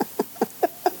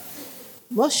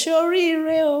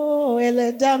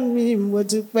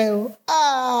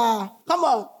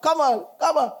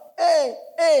on.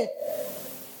 Hey.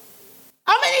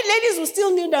 How many ladies will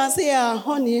still kneel down and say,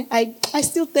 honey, I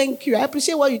still thank you. I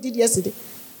appreciate what you did yesterday.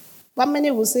 But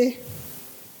many will say,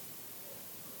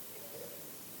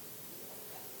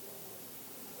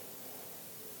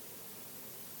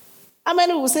 how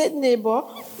many will say, neighbor?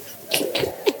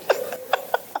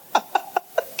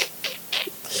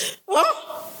 Huh?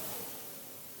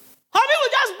 How many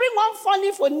will just bring one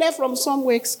funny phone from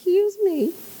somewhere? Excuse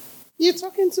me, you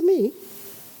talking to me?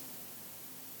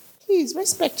 Please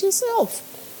respect yourself.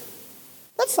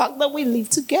 The fact that we live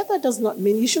together does not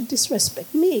mean you should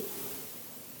disrespect me.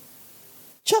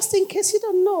 Just in case you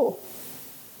don't know,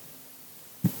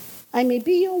 I may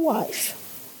be your wife,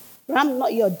 but I'm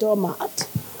not your doormat.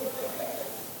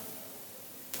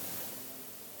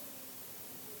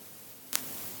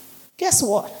 Guess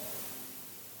what?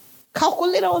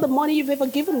 Calculate all the money you've ever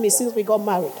given me since we got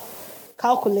married.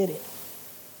 Calculate it.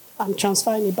 I'm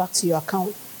transferring it back to your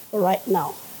account right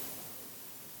now.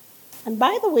 And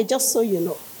by the way, just so you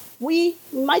know,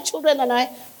 my children and I,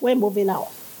 we're moving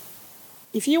out.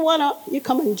 If you wanna, you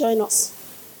come and join us.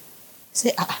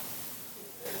 Say,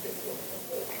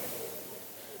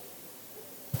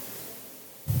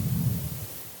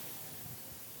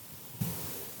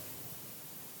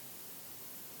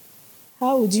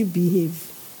 How would you behave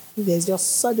if there's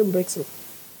just sudden breakthrough?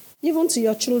 Even to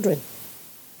your children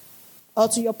or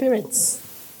to your parents.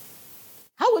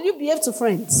 How will you behave to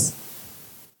friends?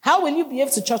 How will you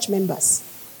behave to church members?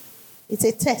 It's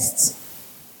a test.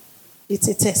 It's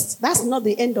a test. That's not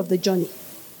the end of the journey.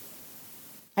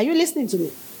 Are you listening to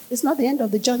me? It's not the end of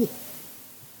the journey.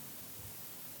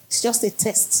 It's just a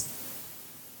test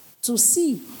to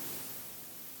see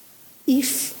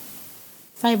if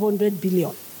 500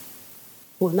 billion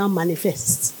will now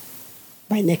manifest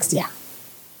by next year.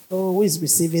 Oh, who is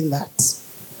receiving that?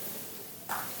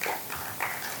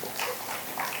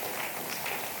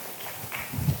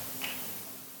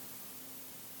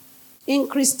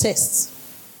 Increased tests.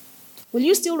 Will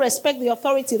you still respect the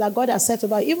authority that God has set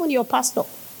over even your pastor?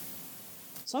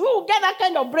 Some people get that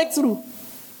kind of breakthrough.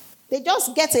 They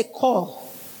just get a call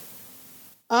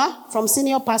from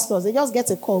senior pastors. They just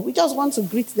get a call. We just want to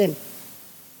greet them.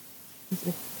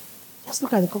 Just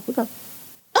look at the call. Look at.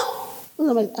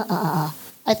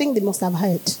 I think they must have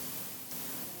heard.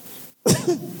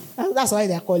 That's why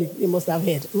they are calling. They must have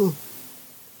heard.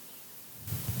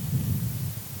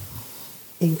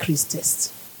 Increase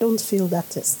test. Don't fail that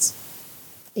test.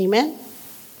 Amen?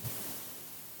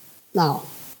 Now,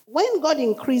 when God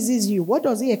increases you, what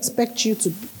does he expect you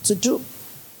to do?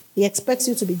 He expects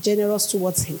you to be generous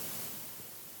towards him.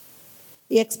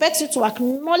 He expects you to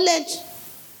acknowledge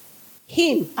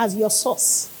him as your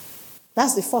source.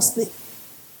 That's the first thing.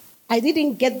 I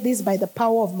didn't get this by the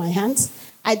power of my hands.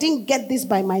 I didn't get this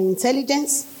by my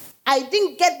intelligence. I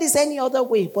didn't get this any other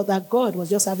way, but that God was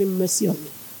just having mercy on me.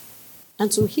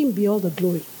 And to him be all the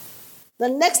glory. The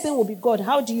next thing will be, God,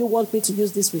 how do you want me to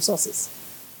use these resources?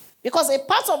 Because a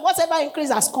part of whatever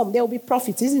increase has come, there will be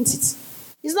profit, isn't it?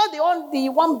 It's not the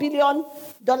 $1 billion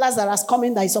that has come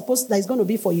in that is going to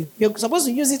be for you. You're supposed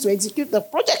to use it to execute the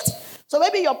project. So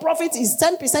maybe your profit is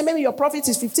 10%, maybe your profit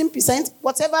is 15%,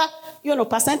 whatever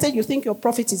percentage you think your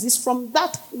profit is from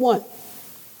that one.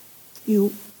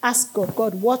 You ask God,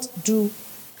 God, what do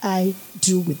I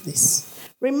do with this?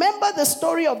 Remember the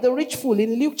story of the rich fool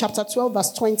in Luke chapter 12,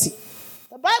 verse 20.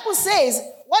 The Bible says,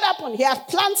 what happened? He had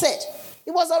planted.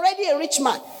 He was already a rich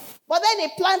man. But then he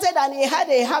planted and he had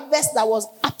a harvest that was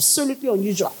absolutely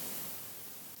unusual.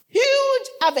 Huge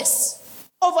harvest.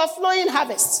 Overflowing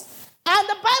harvest. And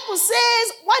the Bible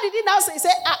says, what did he now say? He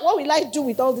said, what will I do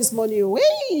with all this money? What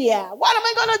am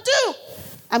I going to do?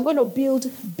 I'm going to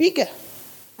build bigger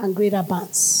and greater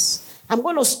barns. I'm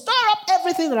going to store up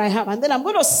everything that I have. And then I'm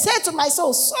going to say to my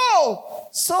soul,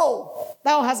 soul,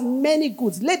 thou hast many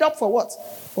goods laid up for what?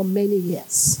 For many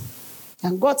years.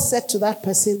 And God said to that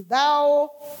person, thou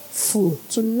fool,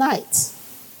 tonight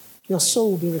your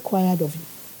soul will be required of you.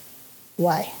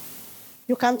 Why?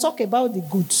 You can talk about the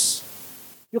goods.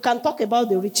 You can talk about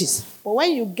the riches. But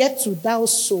when you get to thou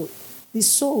soul, the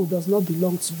soul does not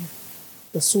belong to you.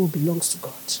 The soul belongs to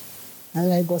God. And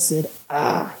like God said,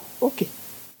 okay.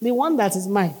 The one that is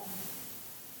mine,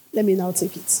 let me now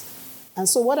take it. And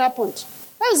so what happened?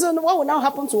 What will now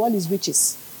happen to all his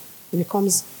riches? It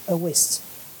becomes a waste.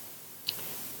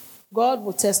 God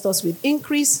will test us with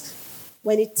increase.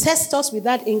 When he tests us with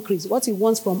that increase, what he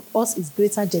wants from us is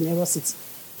greater generosity.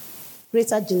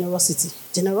 Greater generosity.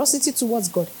 Generosity towards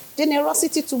God.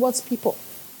 Generosity towards people.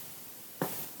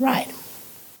 Right.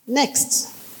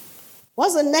 Next.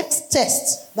 What's the next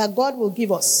test that God will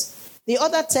give us? The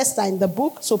other tests are in the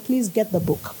book, so please get the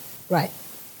book. Right.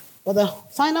 But the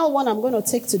final one I'm going to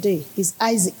take today is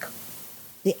Isaac.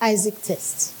 The Isaac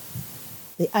test.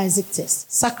 The Isaac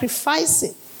test.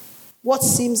 Sacrificing what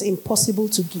seems impossible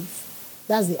to give.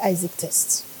 That's the Isaac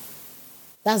test.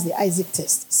 That's the Isaac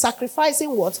test.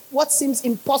 Sacrificing what? What seems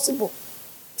impossible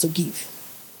to give.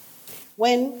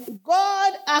 When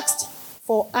God asked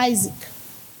for Isaac,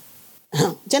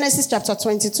 Genesis chapter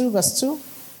 22, verse 2,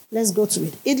 let's go to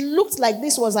it. It looked like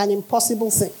this was an impossible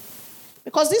thing.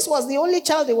 Because this was the only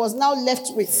child he was now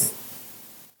left with.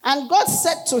 And God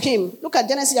said to him, look at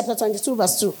Genesis chapter 22,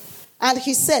 verse 2. And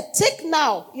he said, take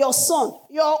now your son,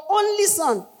 your only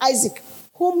son, Isaac,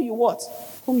 whom you what?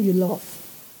 Whom you love.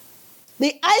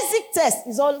 The Isaac test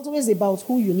is always about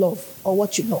who you love or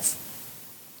what you love.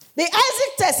 The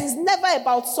Isaac test is never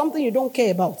about something you don't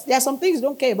care about. There are some things you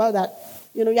don't care about that,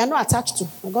 you're not attached to.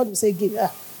 And God will say, give.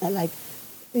 And like,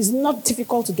 it's not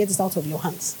difficult to get it out of your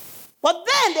hands. But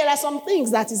then there are some things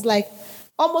that is like,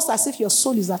 almost as if your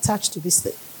soul is attached to this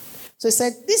thing. So he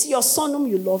said, this is your son whom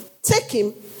you love. Take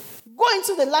him, go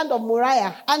into the land of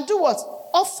Moriah and do what?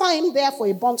 Offer him there for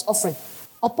a burnt offering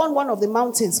upon one of the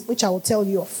mountains, which I will tell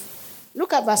you of.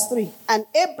 Look at verse 3. And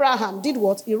Abraham did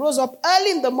what? He rose up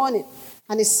early in the morning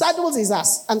and he saddled his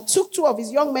ass and took 2 of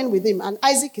his young men with him and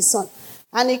Isaac his son.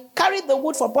 And he carried the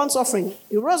wood for burnt offering.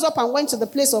 He rose up and went to the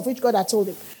place of which God had told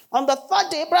him. On the third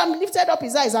day, Abraham lifted up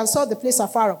his eyes and saw the place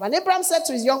afar off. And Abraham said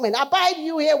to his young men, abide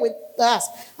you here with us,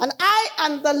 and I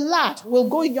and the lad will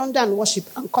go yonder and worship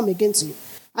and come again to you.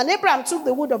 And Abraham took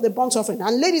the wood of the burnt offering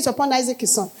and laid it upon Isaac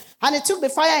his son. And he took the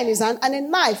fire in his hand and a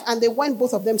knife, and they went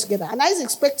both of them together. And Isaac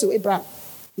spake to Abraham,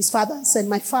 his father, and said,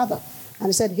 my father. And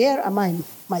he said, here am I,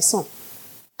 my son.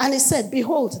 And he said,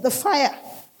 behold, the fire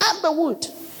and the wood.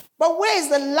 But where is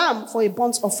the lamb for a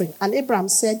burnt offering? And Abraham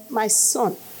said, my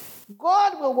son,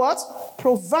 God will what?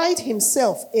 Provide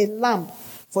himself a lamb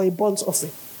for a burnt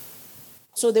offering.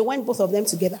 So they went both of them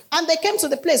together. And they came to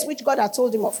the place which God had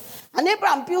told him of. And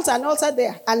Abraham built an altar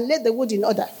there and laid the wood in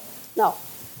order. Now,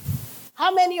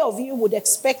 how many of you would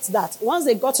expect that once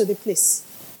they got to the place,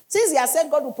 since he has said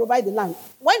God will provide the lamb,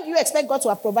 when do you expect God to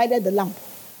have provided the lamb?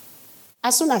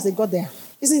 As soon as they got there,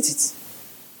 isn't it?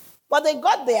 But they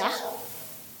got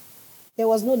there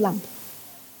was no lamb.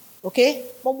 Okay?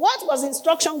 But what was the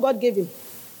instruction God gave him?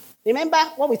 Remember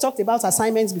what we talked about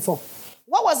assignments before?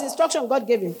 What was the instruction God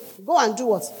gave him? Go and do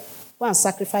what? Go and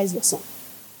sacrifice your son.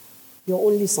 Your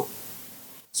only son.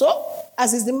 So,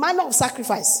 as is the manner of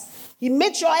sacrifice, he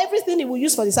made sure everything he would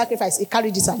use for the sacrifice, he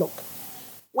carried it along.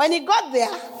 When he got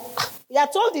there, he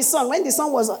had told his son, when the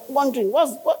son was wondering,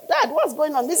 Dad, what's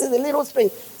going on? This is a little string.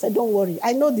 He said, don't worry.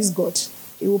 I know this God.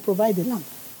 He will provide the lamb.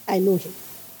 I know him.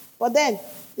 But then,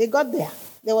 they got there.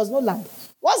 There was no lamb.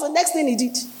 What's the next thing he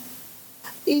did?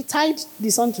 He tied the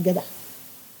son together.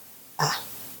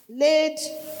 Laid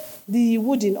the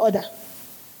wood in order.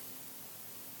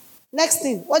 Next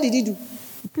thing, what did he do?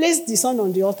 He placed the son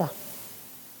on the altar.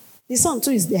 The son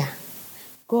too is there.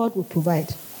 God will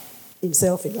provide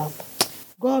himself a lamb.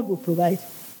 God will provide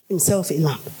himself a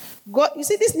lamb. God, you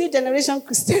see, this new generation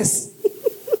Christians.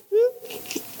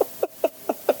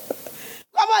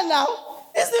 Come on now.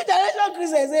 This new generation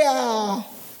Christians say,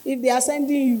 if they are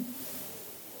sending you,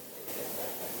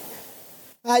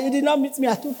 you did not meet me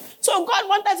at all. So God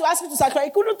wanted to ask you to sacrifice.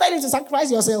 He couldn't tell you to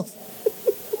sacrifice yourself.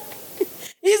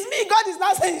 It's me. God is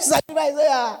not saying you sacrifice.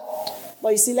 But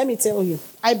you see, let me tell you,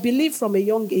 I believe from a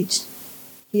young age,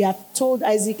 he had told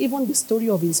Isaac even the story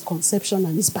of his conception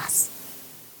and his birth.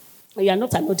 You are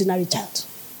not an ordinary child.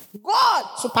 God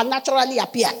supernaturally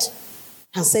appeared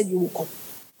and said you will come.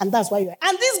 And that's why you are.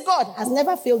 And this God has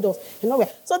never failed us. You know where?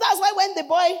 So that's why when the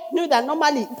boy knew that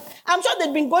normally, I'm sure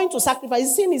they'd been going to sacrifice.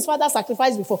 He's seen his father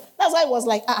sacrifice before. That's why he was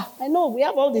like, I know we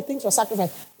have all the things for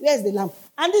sacrifice. Where's the lamb?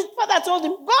 And his father told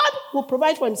him, God will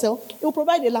provide for himself. He will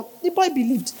provide a lamb. The boy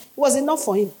believed. It was enough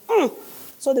for him.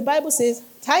 So the Bible says,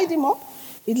 tied him up.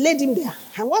 He laid him there.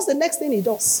 And what's the next thing he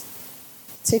does?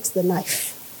 He takes the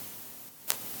knife.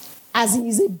 As he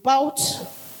is about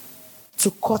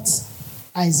to cut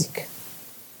Isaac.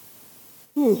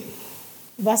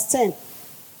 Verse 10.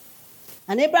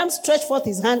 And Abraham stretched forth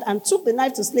his hand and took the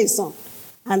knife to slay his son.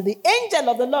 And the angel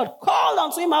of the Lord called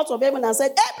unto him out of heaven and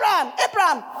said, Abraham,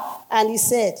 Abraham. And he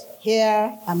said,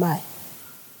 Here am I.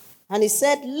 And he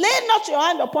said, Lay not your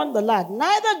hand upon the lad,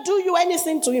 neither do you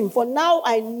anything to him, for now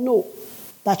I know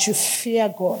that you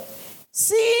fear God,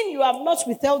 seeing you have not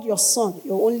withheld your son,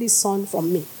 your only son,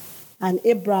 from me. And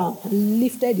Abraham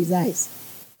lifted his eyes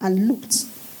and looked,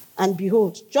 and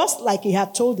behold, just like he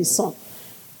had told his son,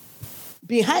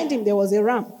 behind him there was a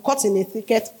ram caught in a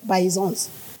thicket by his horns.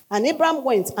 And Abraham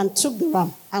went and took the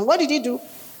ram. And what did he do?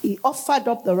 He offered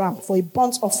up the ram for a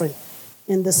burnt offering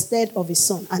in the stead of his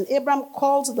son. And Abraham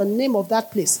called the name of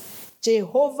that place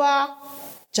Jehovah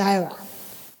Jireh.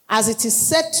 As it is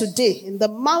said today, in the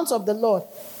mount of the Lord,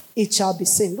 it shall be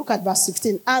seen. Look at verse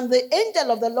 15. And the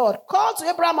angel of the Lord called to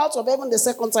Abraham out of heaven the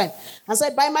second time and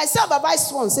said, By myself have I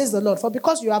sworn, says the Lord, for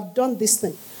because you have done this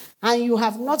thing, and you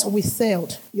have not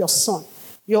withheld your son,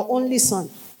 your only son,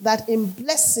 that in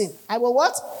blessing, I will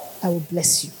what? I will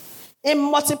bless you. In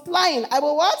multiplying, I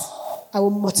will what? I will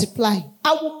multiply.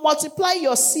 I will multiply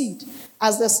your seed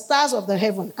as the stars of the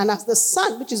heaven and as the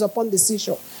sun which is upon the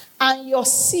seashore. And your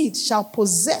seed shall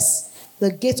possess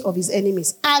the gate of his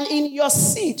enemies. And in your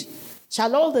seed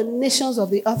shall all the nations of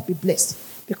the earth be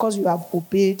blessed, because you have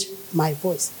obeyed my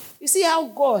voice. You see how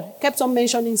God kept on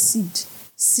mentioning seed,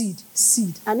 seed,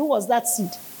 seed. And who was that seed?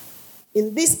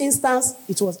 In this instance,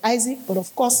 it was Isaac, but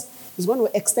of course, it's going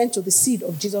to extend to the seed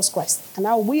of Jesus Christ. And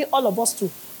now we, all of us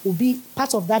too, will be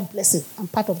part of that blessing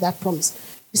and part of that promise.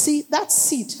 You see, that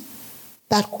seed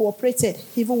that cooperated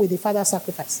even with the father's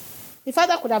sacrifice. The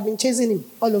father could have been chasing him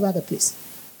all over the place,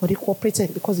 but he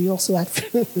cooperated because he also had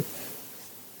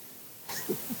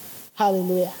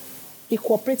hallelujah. He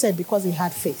cooperated because he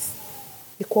had faith.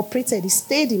 He cooperated, he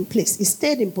stayed in place, he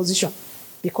stayed in position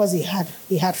because he had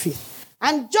faith.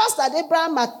 And just as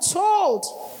Abraham had told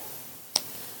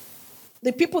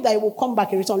the people that he will come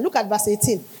back and return. Look at verse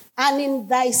 18. And in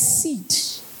thy seed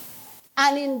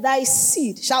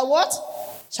shall what?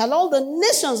 Shall all the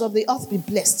nations of the earth be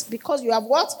blessed. Because you have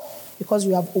what? Because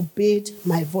you have obeyed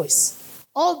my voice.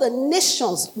 All the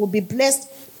nations will be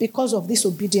blessed because of this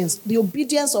obedience. The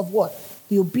obedience of what?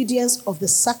 The obedience of the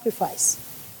sacrifice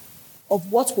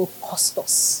of what will cost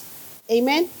us.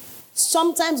 Amen?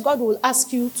 Sometimes God will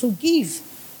ask you to give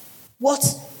what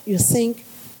you think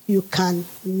you can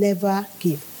never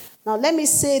give. Now let me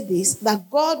say this, that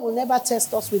God will never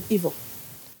test us with evil.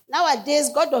 Nowadays,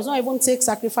 God does not even take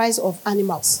sacrifice of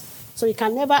animals. So he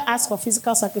can never ask for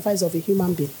physical sacrifice of a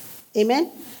human being. Amen?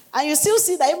 And you still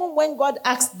see that even when God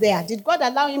asked there, did God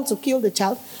allow him to kill the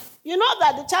child? You know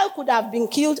that the child could have been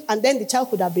killed and then the child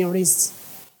could have been raised.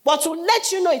 But to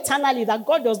let you know eternally that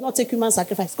God does not take human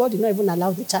sacrifice, God did not even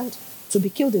allow the child to be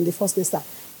killed in the first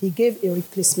instance. He gave a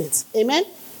replacement. Amen?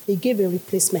 He gave a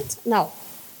replacement. Now,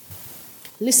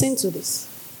 listen to this.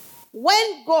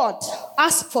 When God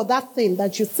asks for that thing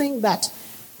that you think that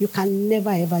you can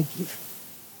never ever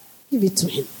give it to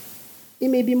him. It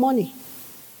may be money.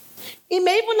 It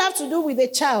may even have to do with a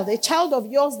child of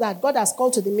yours that God has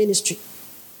called to the ministry.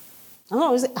 I'm not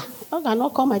always say, I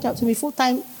cannot call my child to be a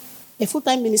full-time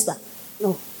minister.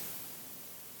 No.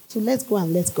 So let's go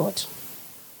and let God.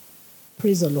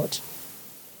 Praise the Lord.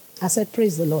 I said,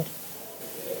 praise the Lord.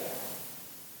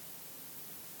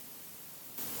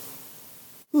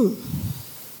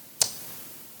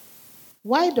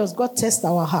 Why does God test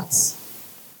our hearts?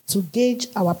 To gauge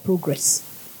our progress.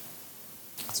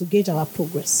 To gauge our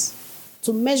progress.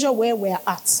 To measure where we're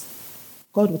at.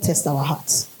 God will test our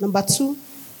hearts. Number 2,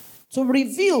 to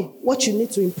reveal what you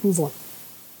need to improve on.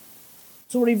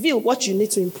 To reveal what you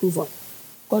need to improve on.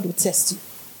 God will test you.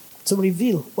 To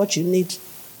reveal what you need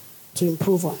to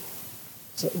improve on.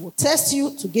 So it will test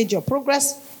you to gauge your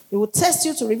progress. It will test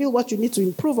you to reveal what you need to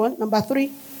improve on. Number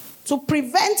 3, to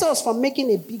prevent us from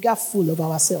making a bigger fool of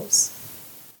ourselves.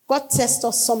 God tests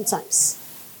us sometimes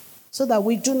so that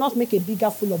we do not make a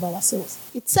bigger fool of ourselves.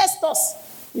 He tests us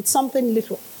with something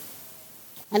little.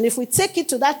 And if we take it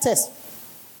to that test,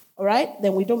 all right,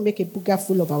 then we don't make a bigger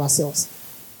fool of ourselves.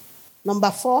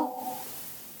 Number 4,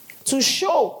 to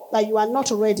show that you are not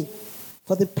ready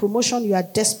for the promotion you are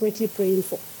desperately praying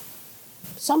for.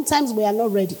 Sometimes we are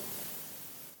not ready.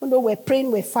 Even though we're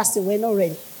praying, we're fasting, we're not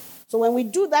ready. So when we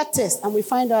do that test and we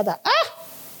find out that,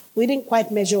 we didn't quite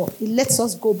measure up, it lets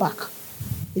us go back.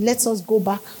 It lets us go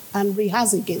back and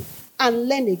rehearse again and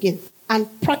learn again and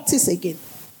practice again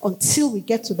until we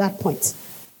get to that point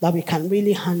that we can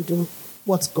really handle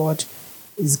what God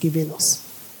is giving us.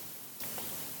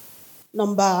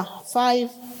 Number 5,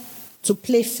 to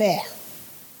play fair.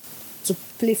 To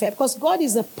play fair. Because God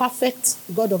is a perfect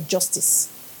God of justice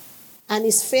and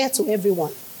is fair to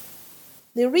everyone.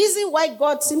 The reason why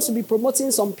God seems to be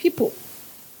promoting some people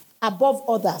above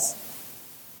others,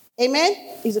 amen,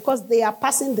 is because they are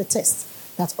passing the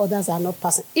test that others are not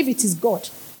passing. If it is God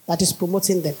that is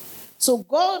promoting them. So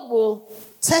God will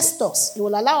test us. He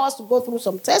will allow us to go through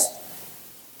some tests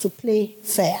to play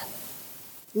fair.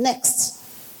 Next,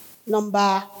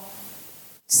 number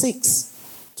 6,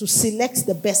 to select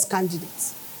the best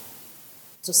candidates.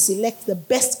 To select the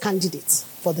best candidates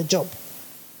for the job.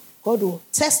 God will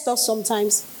test us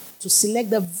sometimes to select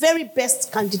the very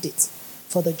best candidate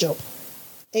for the job.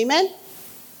 Amen?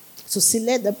 To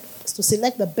select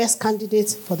the best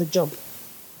candidate for the job.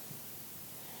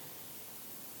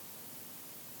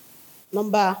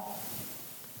 Number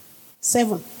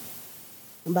 7.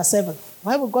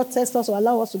 Why would God test us or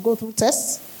allow us to go through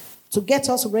tests? To get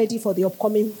us ready for the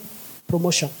upcoming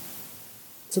promotion.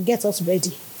 To get us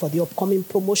ready for the upcoming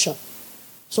promotion.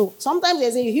 So sometimes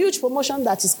there's a huge promotion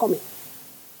that is coming.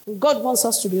 God wants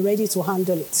us to be ready to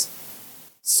handle it.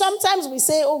 Sometimes we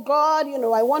say, oh God,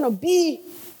 I want to be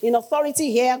in authority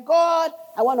here. God,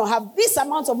 I want to have this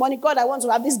amount of money. God, I want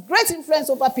to have this great influence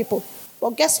over people.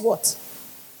 But guess what?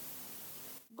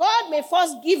 God may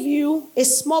first give you a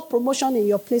small promotion in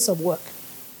your place of work.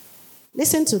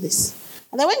 Listen to this.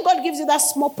 And then when God gives you that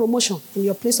small promotion in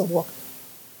your place of work,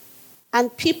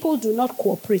 and people do not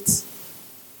cooperate,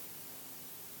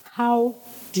 how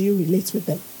do you relate with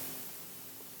them?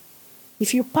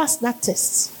 If you pass that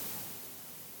test,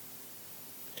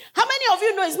 how many of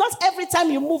you know it's not every time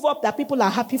you move up that people are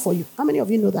happy for you? How many of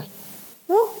you know that?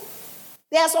 No?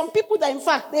 There are some people that, in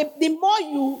fact, the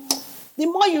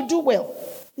more you do well,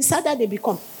 the sadder they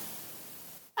become.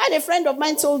 I had a friend of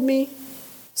mine told me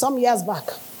some years back,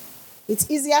 it's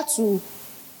easier to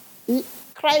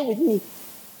cry with me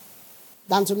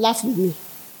than to laugh with me.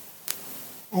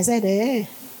 I said,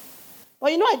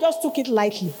 But I just took it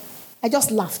lightly. I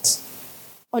just laughed.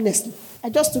 Honestly. I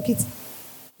just took it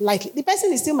lightly. The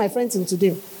person is still my friend till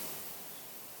today.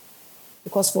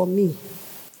 Because for me,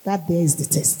 that there is the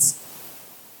test.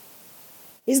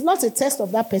 It's not a test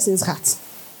of that person's heart.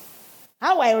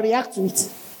 How I react to it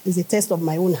is a test of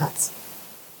my own heart.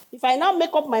 If I now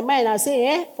make up my mind and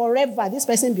say, forever, this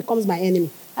person becomes my enemy,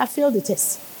 I failed the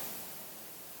test.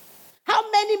 How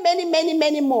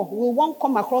many more will one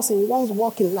come across in one's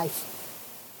walk in life?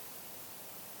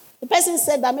 The person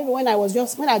said that maybe when I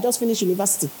just finished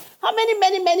university. How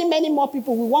many more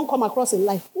people will one come across in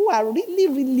life who are really,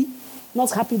 really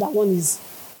not happy that one is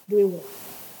doing well?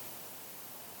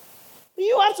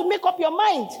 You have to make up your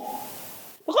mind.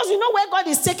 Because you know where God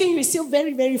is taking you is still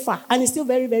very, very far. And it's still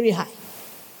very, very high.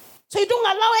 So you don't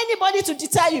allow anybody to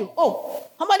deter you. Oh,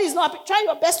 somebody is not happy. Try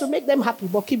your best to make them happy,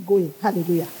 but keep going.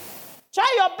 Hallelujah.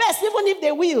 Try your best, even if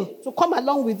they will, to come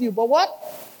along with you. But what?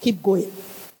 Keep going.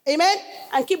 Amen?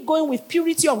 And keep going with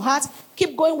purity of heart.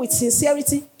 Keep going with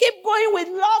sincerity. Keep going with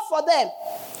love for them.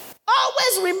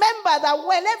 Always remember that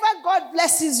whenever God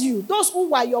blesses you, those who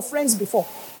were your friends before,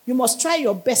 you must try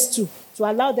your best to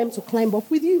allow them to climb up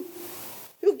with you.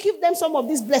 You give them some of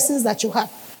these blessings that you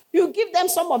have. You give them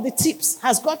some of the tips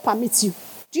as God permits you.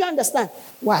 Do you understand?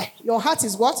 Why? Your heart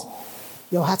is what?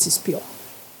 Your heart is pure.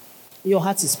 Your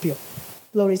heart is pure.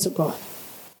 Glory to God.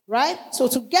 Right? So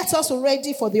to get us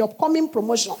ready for the upcoming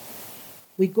promotion,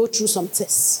 we go through some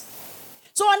tests.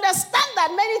 So understand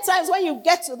that many times when you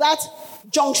get to that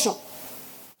junction,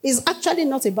 it's actually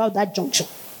not about that junction.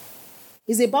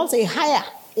 It's about a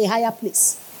higher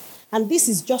place. And this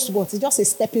is just what? It's just a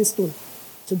stepping stone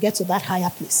to get to that higher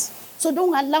place. So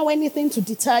don't allow anything to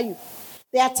deter you.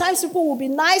 There are times people will be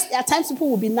nice. There are times people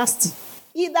will be nasty.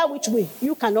 Either which way,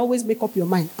 you can always make up your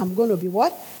mind. I'm going to be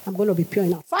what? I'm going to be pure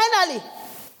enough. Finally,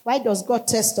 why does God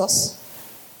test us?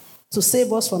 To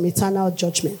save us from eternal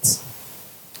judgment.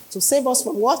 To save us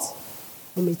from what?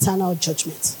 From eternal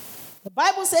judgment. The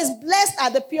Bible says, blessed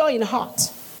are the pure in heart,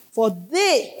 for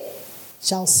they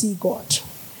shall see God.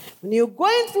 When you're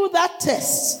going through that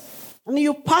test, and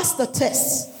you pass the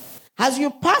test, as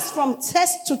you pass from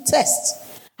test to test,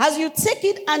 as you take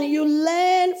it and you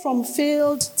learn from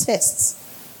failed tests,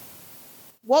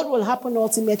 what will happen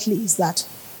ultimately is that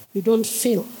you don't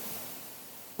fail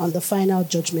on the final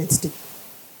judgment day.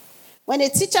 When a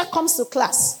teacher comes to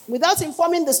class without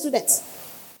informing the students,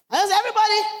 and says,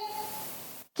 everybody,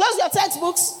 close your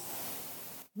textbooks,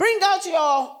 bring out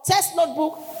your test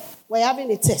notebook, we're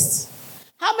having a test.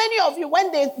 How many of you,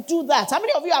 when they do that, how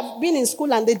many of you have been in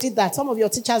school and they did that? Some of your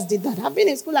teachers did that. Have been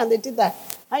in school and they did that.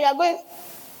 And you are going,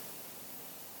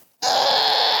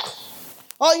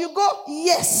 or you go,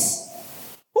 yes.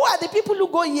 Who are the people who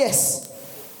go, yes?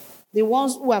 The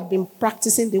ones who have been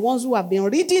practicing, the ones who have been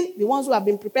reading, the ones who have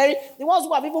been preparing, the ones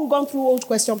who have even gone through old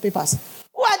question papers.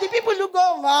 Who are the people who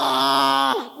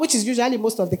go, which is usually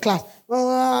most of the class.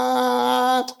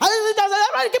 Everybody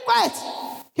keep quiet.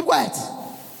 Keep quiet.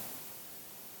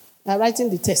 They're writing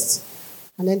the test.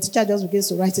 And then teacher just begins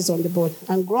to write it on the board.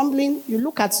 And grumbling, you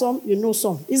look at some, you know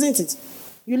some, isn't it?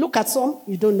 You look at some,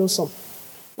 you don't know some.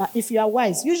 Now, if you are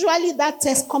wise, usually that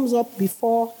test comes up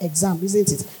before exam,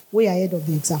 isn't it? Way ahead of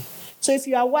the exam. So if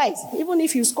you are wise, even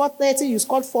if you scored 30, you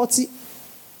scored 40,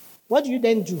 what do you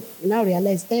then do? You now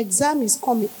realize the exam is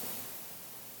coming.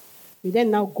 You then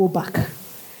now go back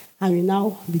and you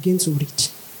now begin to read.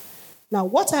 Now,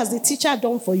 what has the teacher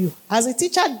done for you? Has the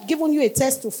teacher given you a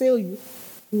test to fail you?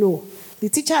 No. The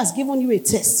teacher has given you a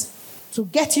test to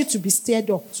get you to be stirred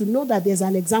up, to know that there's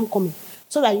an exam coming,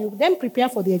 so that you then prepare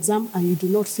for the exam and you do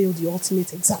not fail the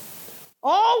ultimate exam.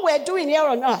 All we're doing here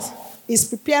on earth is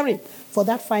preparing for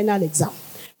that final exam.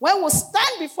 When we'll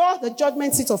stand before the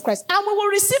judgment seat of Christ and we will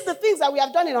receive the things that we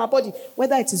have done in our body,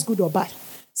 whether it is good or bad.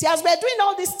 See, as we're doing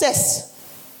all these tests,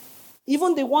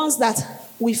 even the ones that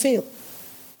we fail,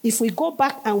 if we go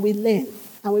back and we learn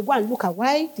and we go and look at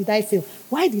why did I fail?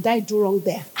 Why did I do wrong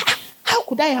there? How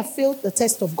could I have failed the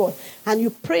test of God? And you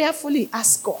prayerfully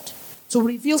ask God to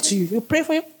reveal to you. You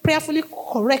prayerfully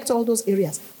correct all those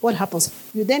areas. What happens?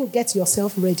 You then get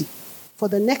yourself ready for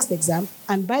the next exam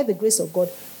and by the grace of God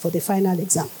for the final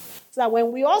exam. So that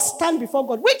when we all stand before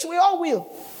God, which we all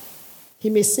will,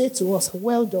 He may say to us,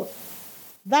 well done,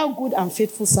 thou good and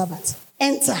faithful servant.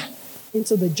 Enter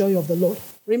into the joy of the Lord.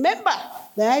 Remember,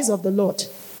 the eyes of the Lord,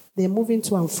 they're moving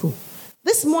to and fro.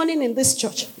 This morning in this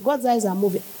church, God's eyes are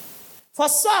moving. For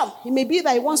some, it may be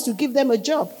that He wants to give them a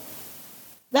job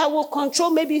that will control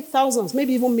maybe thousands,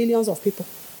 maybe even millions of people.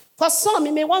 For some,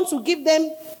 He may want to give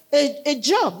them a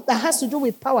job that has to do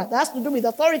with power, that has to do with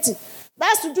authority, that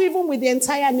has to do even with the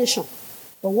entire nation.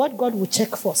 But what God will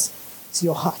check first is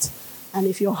your heart. And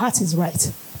if your heart is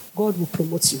right, God will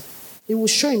promote you. He will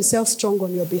show Himself strong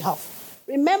on your behalf.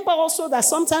 Remember also that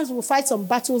sometimes we'll fight some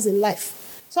battles in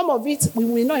life. Some of it, we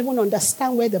will not even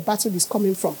understand where the battle is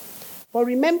coming from. But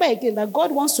remember again that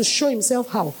God wants to show Himself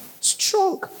how?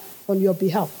 Strong on your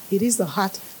behalf. It is the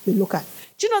heart we look at.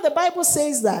 Do you know the Bible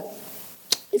says that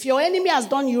if your enemy has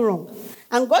done you wrong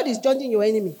and God is judging your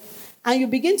enemy and you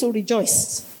begin to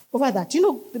rejoice over that, do you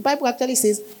know the Bible actually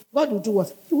says God will do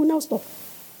what? He will now stop.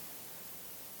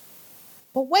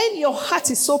 But when your heart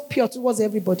is so pure towards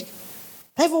everybody,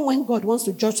 even when God wants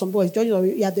to judge somebody,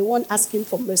 you are the one asking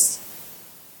for mercy.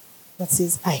 That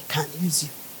says, I can use you.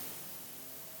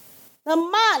 The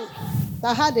man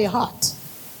that had a heart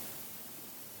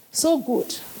So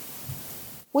good.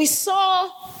 We saw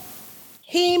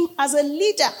him as a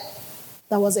leader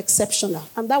that was exceptional,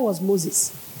 and that was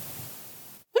Moses.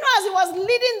 As he was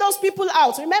leading those people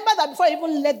out, remember that before he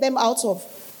even led them out of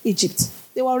Egypt,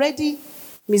 they were already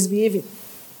misbehaving.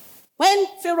 When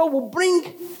Pharaoh will bring,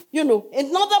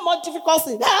 another more difficult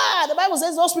thing, the Bible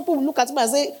says those people will look at him and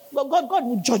say, God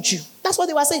will judge you. That's what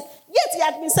they were saying. Yet he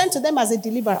had been sent to them as a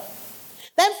deliverer.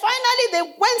 Then finally they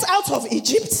went out of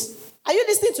Egypt. Are you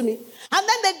listening to me? And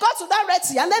then they got to that Red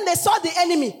Sea, and then they saw the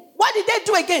enemy. What did they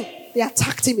do again? They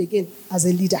attacked him again as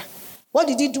a leader. What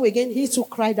did he do again? He too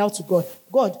cried out to God.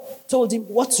 God told him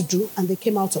what to do, and they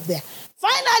came out of there.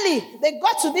 Finally, they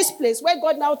got to this place where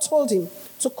God now told him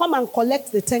to come and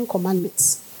collect the 10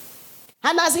 commandments.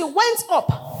 And as he went up,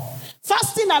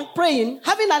 fasting and praying,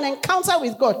 having an encounter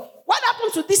with God, what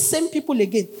happened to these same people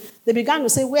again? They began to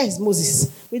say, where is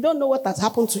Moses? We don't know what has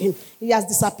happened to him. He has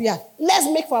disappeared. Let's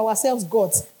make for ourselves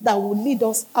gods that will lead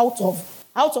us out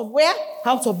of where?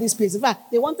 Out of this place. In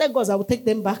fact, they wanted gods that would take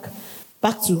them back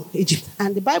to Egypt.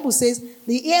 And the Bible says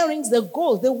the earrings, the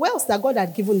gold, the wealth that God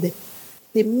had given them,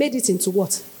 they made it into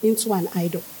what? Into an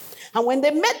idol. And when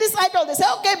they made this idol, they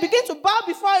said, okay, begin to bow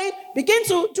before it, begin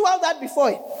to do all that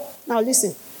before it. Now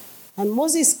listen. And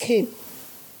Moses came.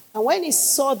 And when he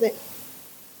saw them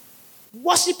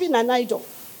worshiping an idol,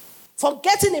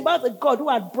 forgetting about the God who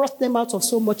had brought them out of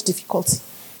so much difficulty,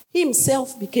 he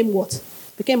himself became what?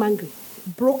 Became angry.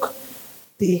 Broke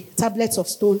the tablets of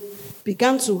stone,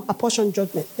 began to apportion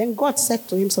judgment. Then God said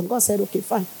to him, God said, okay,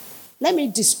 fine. Let me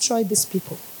destroy these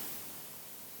people.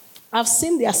 I've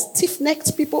seen their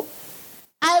stiff-necked people.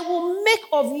 I will make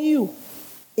of you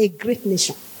a great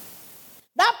nation.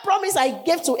 That promise I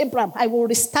gave to Abraham, I will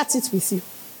restart it with you.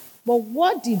 But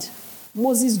what did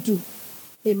Moses do?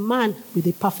 A man with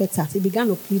a perfect heart. He began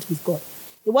to plead with God.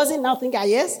 He wasn't now thinking,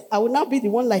 yes, I will now be the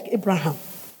one like Abraham.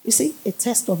 You see, a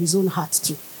test of his own heart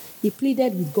too. He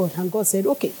pleaded with God, and God said,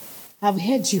 okay, I've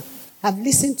heard you. I've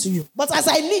listened to you. But as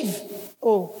I live,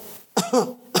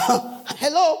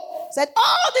 hello, said,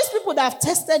 all these people that have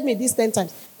tested me these 10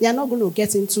 times, they are not going to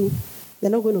get into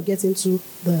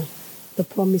the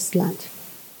promised land.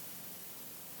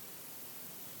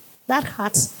 That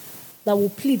heart that will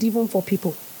plead even for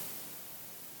people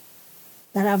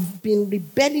that have been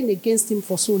rebelling against him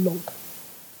for so long.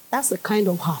 That's the kind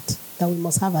of heart that we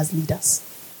must have as leaders.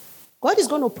 God is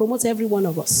going to promote every one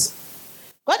of us.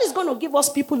 God is going to give us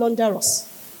people under us.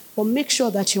 But make sure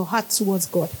that your heart towards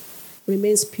God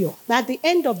remains pure. That at the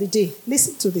end of the day,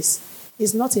 listen to this,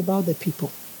 it's not about the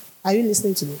people. Are you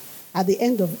listening to me? At the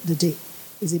end of the day,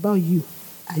 it's about you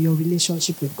and your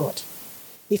relationship with God.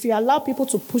 If you allow people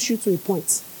to push you to a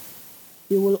point,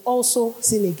 you will also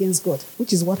sin against God,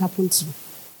 which is what happened to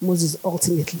Moses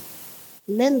ultimately.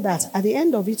 Learn that at the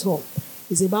end of it all,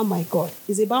 it's about my God.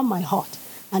 It's about my heart.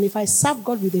 And if I serve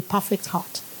God with a perfect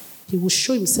heart, he will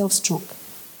show himself strong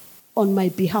on my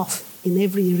behalf in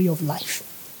every area of life.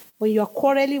 When you are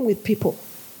quarreling with people,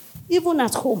 even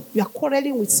at home, you are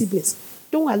quarreling with siblings,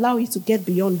 don't allow it to get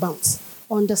beyond bounds.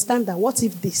 Understand that what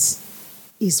if this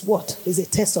is what is a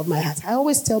test of my heart. I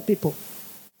always tell people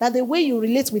that the way you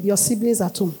relate with your siblings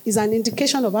at home is an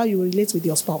indication of how you relate with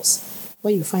your spouse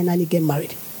when you finally get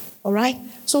married. All right?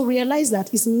 So realize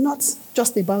that it's not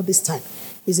just about this time.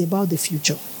 It's about the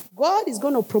future. God is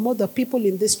going to promote the people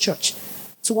in this church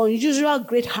to unusual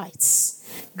great heights.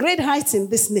 Great heights in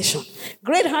this nation.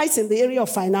 Great heights in the area of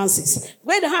finances.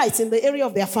 Great heights in the area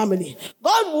of their family.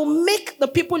 God will make the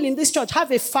people in this church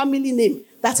have a family name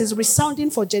that is resounding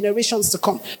for generations to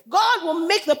come. God will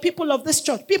make the people of this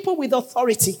church people with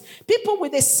authority, people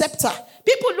with a scepter,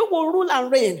 people who will rule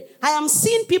and reign. I am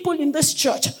seeing people in this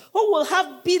church who will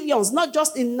have billions, not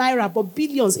just in naira, but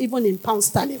billions even in pound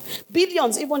sterling,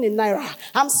 billions even in naira.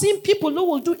 I'm seeing people who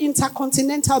will do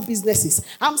intercontinental businesses.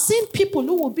 I'm seeing people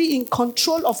who will be in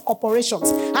control of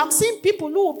corporations. I'm seeing people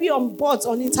who will be on boards,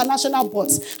 on international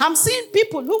boards. I'm seeing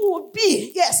people who will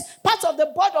be, part of the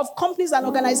board of companies and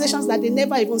organizations that they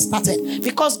never even started,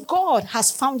 because God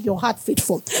has found your heart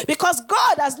faithful, because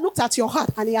God has looked at your heart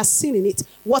and he has seen in it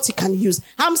what he can use.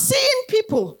 I'm seeing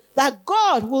people that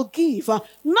God will give,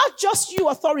 not just you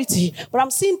authority, but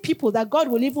I'm seeing people that God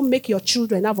will even make your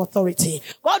children have authority.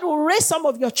 God will raise some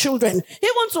of your children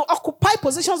even to occupy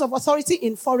positions of authority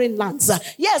in foreign lands.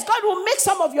 Yes, God will make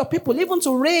some of your people even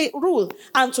to rule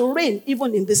and to reign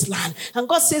even in this land. And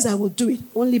God says, I will do it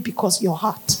only because your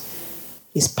heart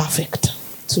is perfect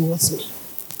towards me.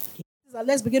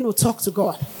 Let's begin to talk to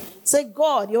God. Say,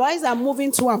 God, your eyes are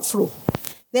moving to and fro.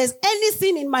 There's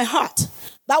anything in my heart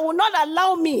that will not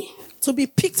allow me to be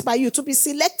picked by you, to be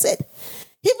selected.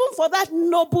 even for that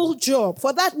noble job,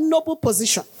 for that noble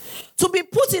position, to be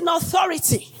put in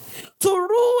authority, to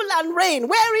rule and reign,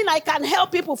 wherein I can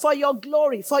help people for your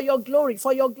glory, for your glory,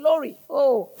 for your glory.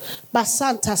 Oh,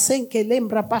 Basanta Senke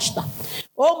Lembra Pashta.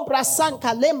 Ombra Sanka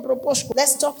Lembro Poshko.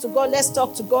 Let's talk to God, let's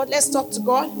talk to God, let's talk to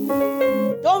God.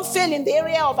 Don't fail in the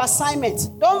area of assignment.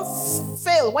 Don't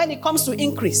fail when it comes to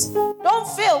increase. Don't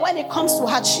fail when it comes to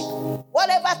hardship.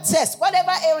 Whatever test,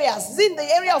 whatever areas, in the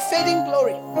area of fading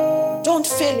glory, don't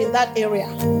fail in that area.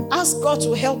 Ask God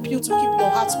to help you to keep your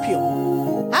heart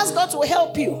pure. Ask God to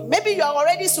help you. Maybe you are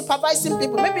already supervising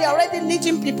people. Maybe you are already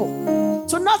leading people.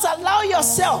 To not allow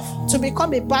yourself to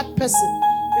become a bad person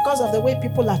because of the way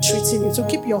people are treating you. To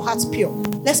keep your heart pure.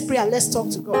 Let's pray and let's talk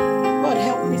to God. God,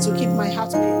 help me to keep my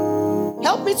heart pure.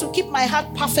 Help me to keep my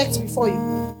heart perfect before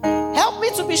you. Help me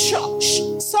to be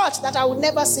such that I will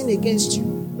never sin against you.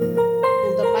 In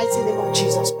the mighty name of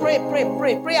Jesus. Pray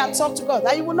and talk to God.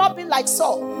 That you will not be like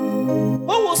Saul, who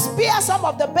will spare some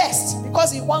of the best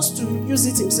because he wants to use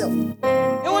it himself.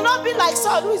 You will not be like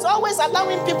Saul, who is always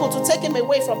allowing people to take him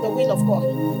away from the will of God.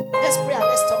 Let's pray and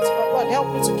let's talk to God. God, help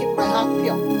me to keep my heart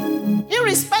pure.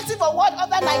 Irrespective of what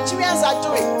other Nigerians are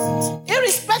doing,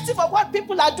 irrespective of what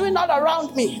people are doing all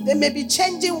around me, they may be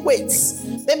changing weights,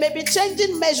 they may be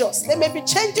changing measures, they may be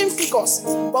changing figures,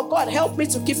 but God, help me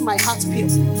to keep my heart pure.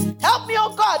 Help me,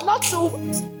 oh God, not to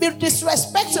be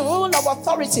disrespectful of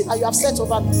authority that you have set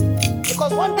over me,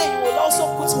 because one day you will also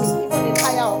put me even in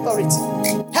higher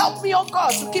authority. Help me, oh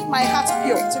God, to keep my heart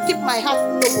pure, to keep my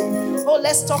heart noble. Oh,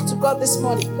 let's talk to God this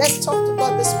morning. Let's talk to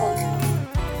God this morning.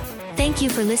 Thank you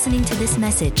for listening to this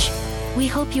message. We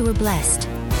hope you were blessed.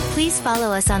 Please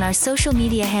follow us on our social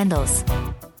media handles.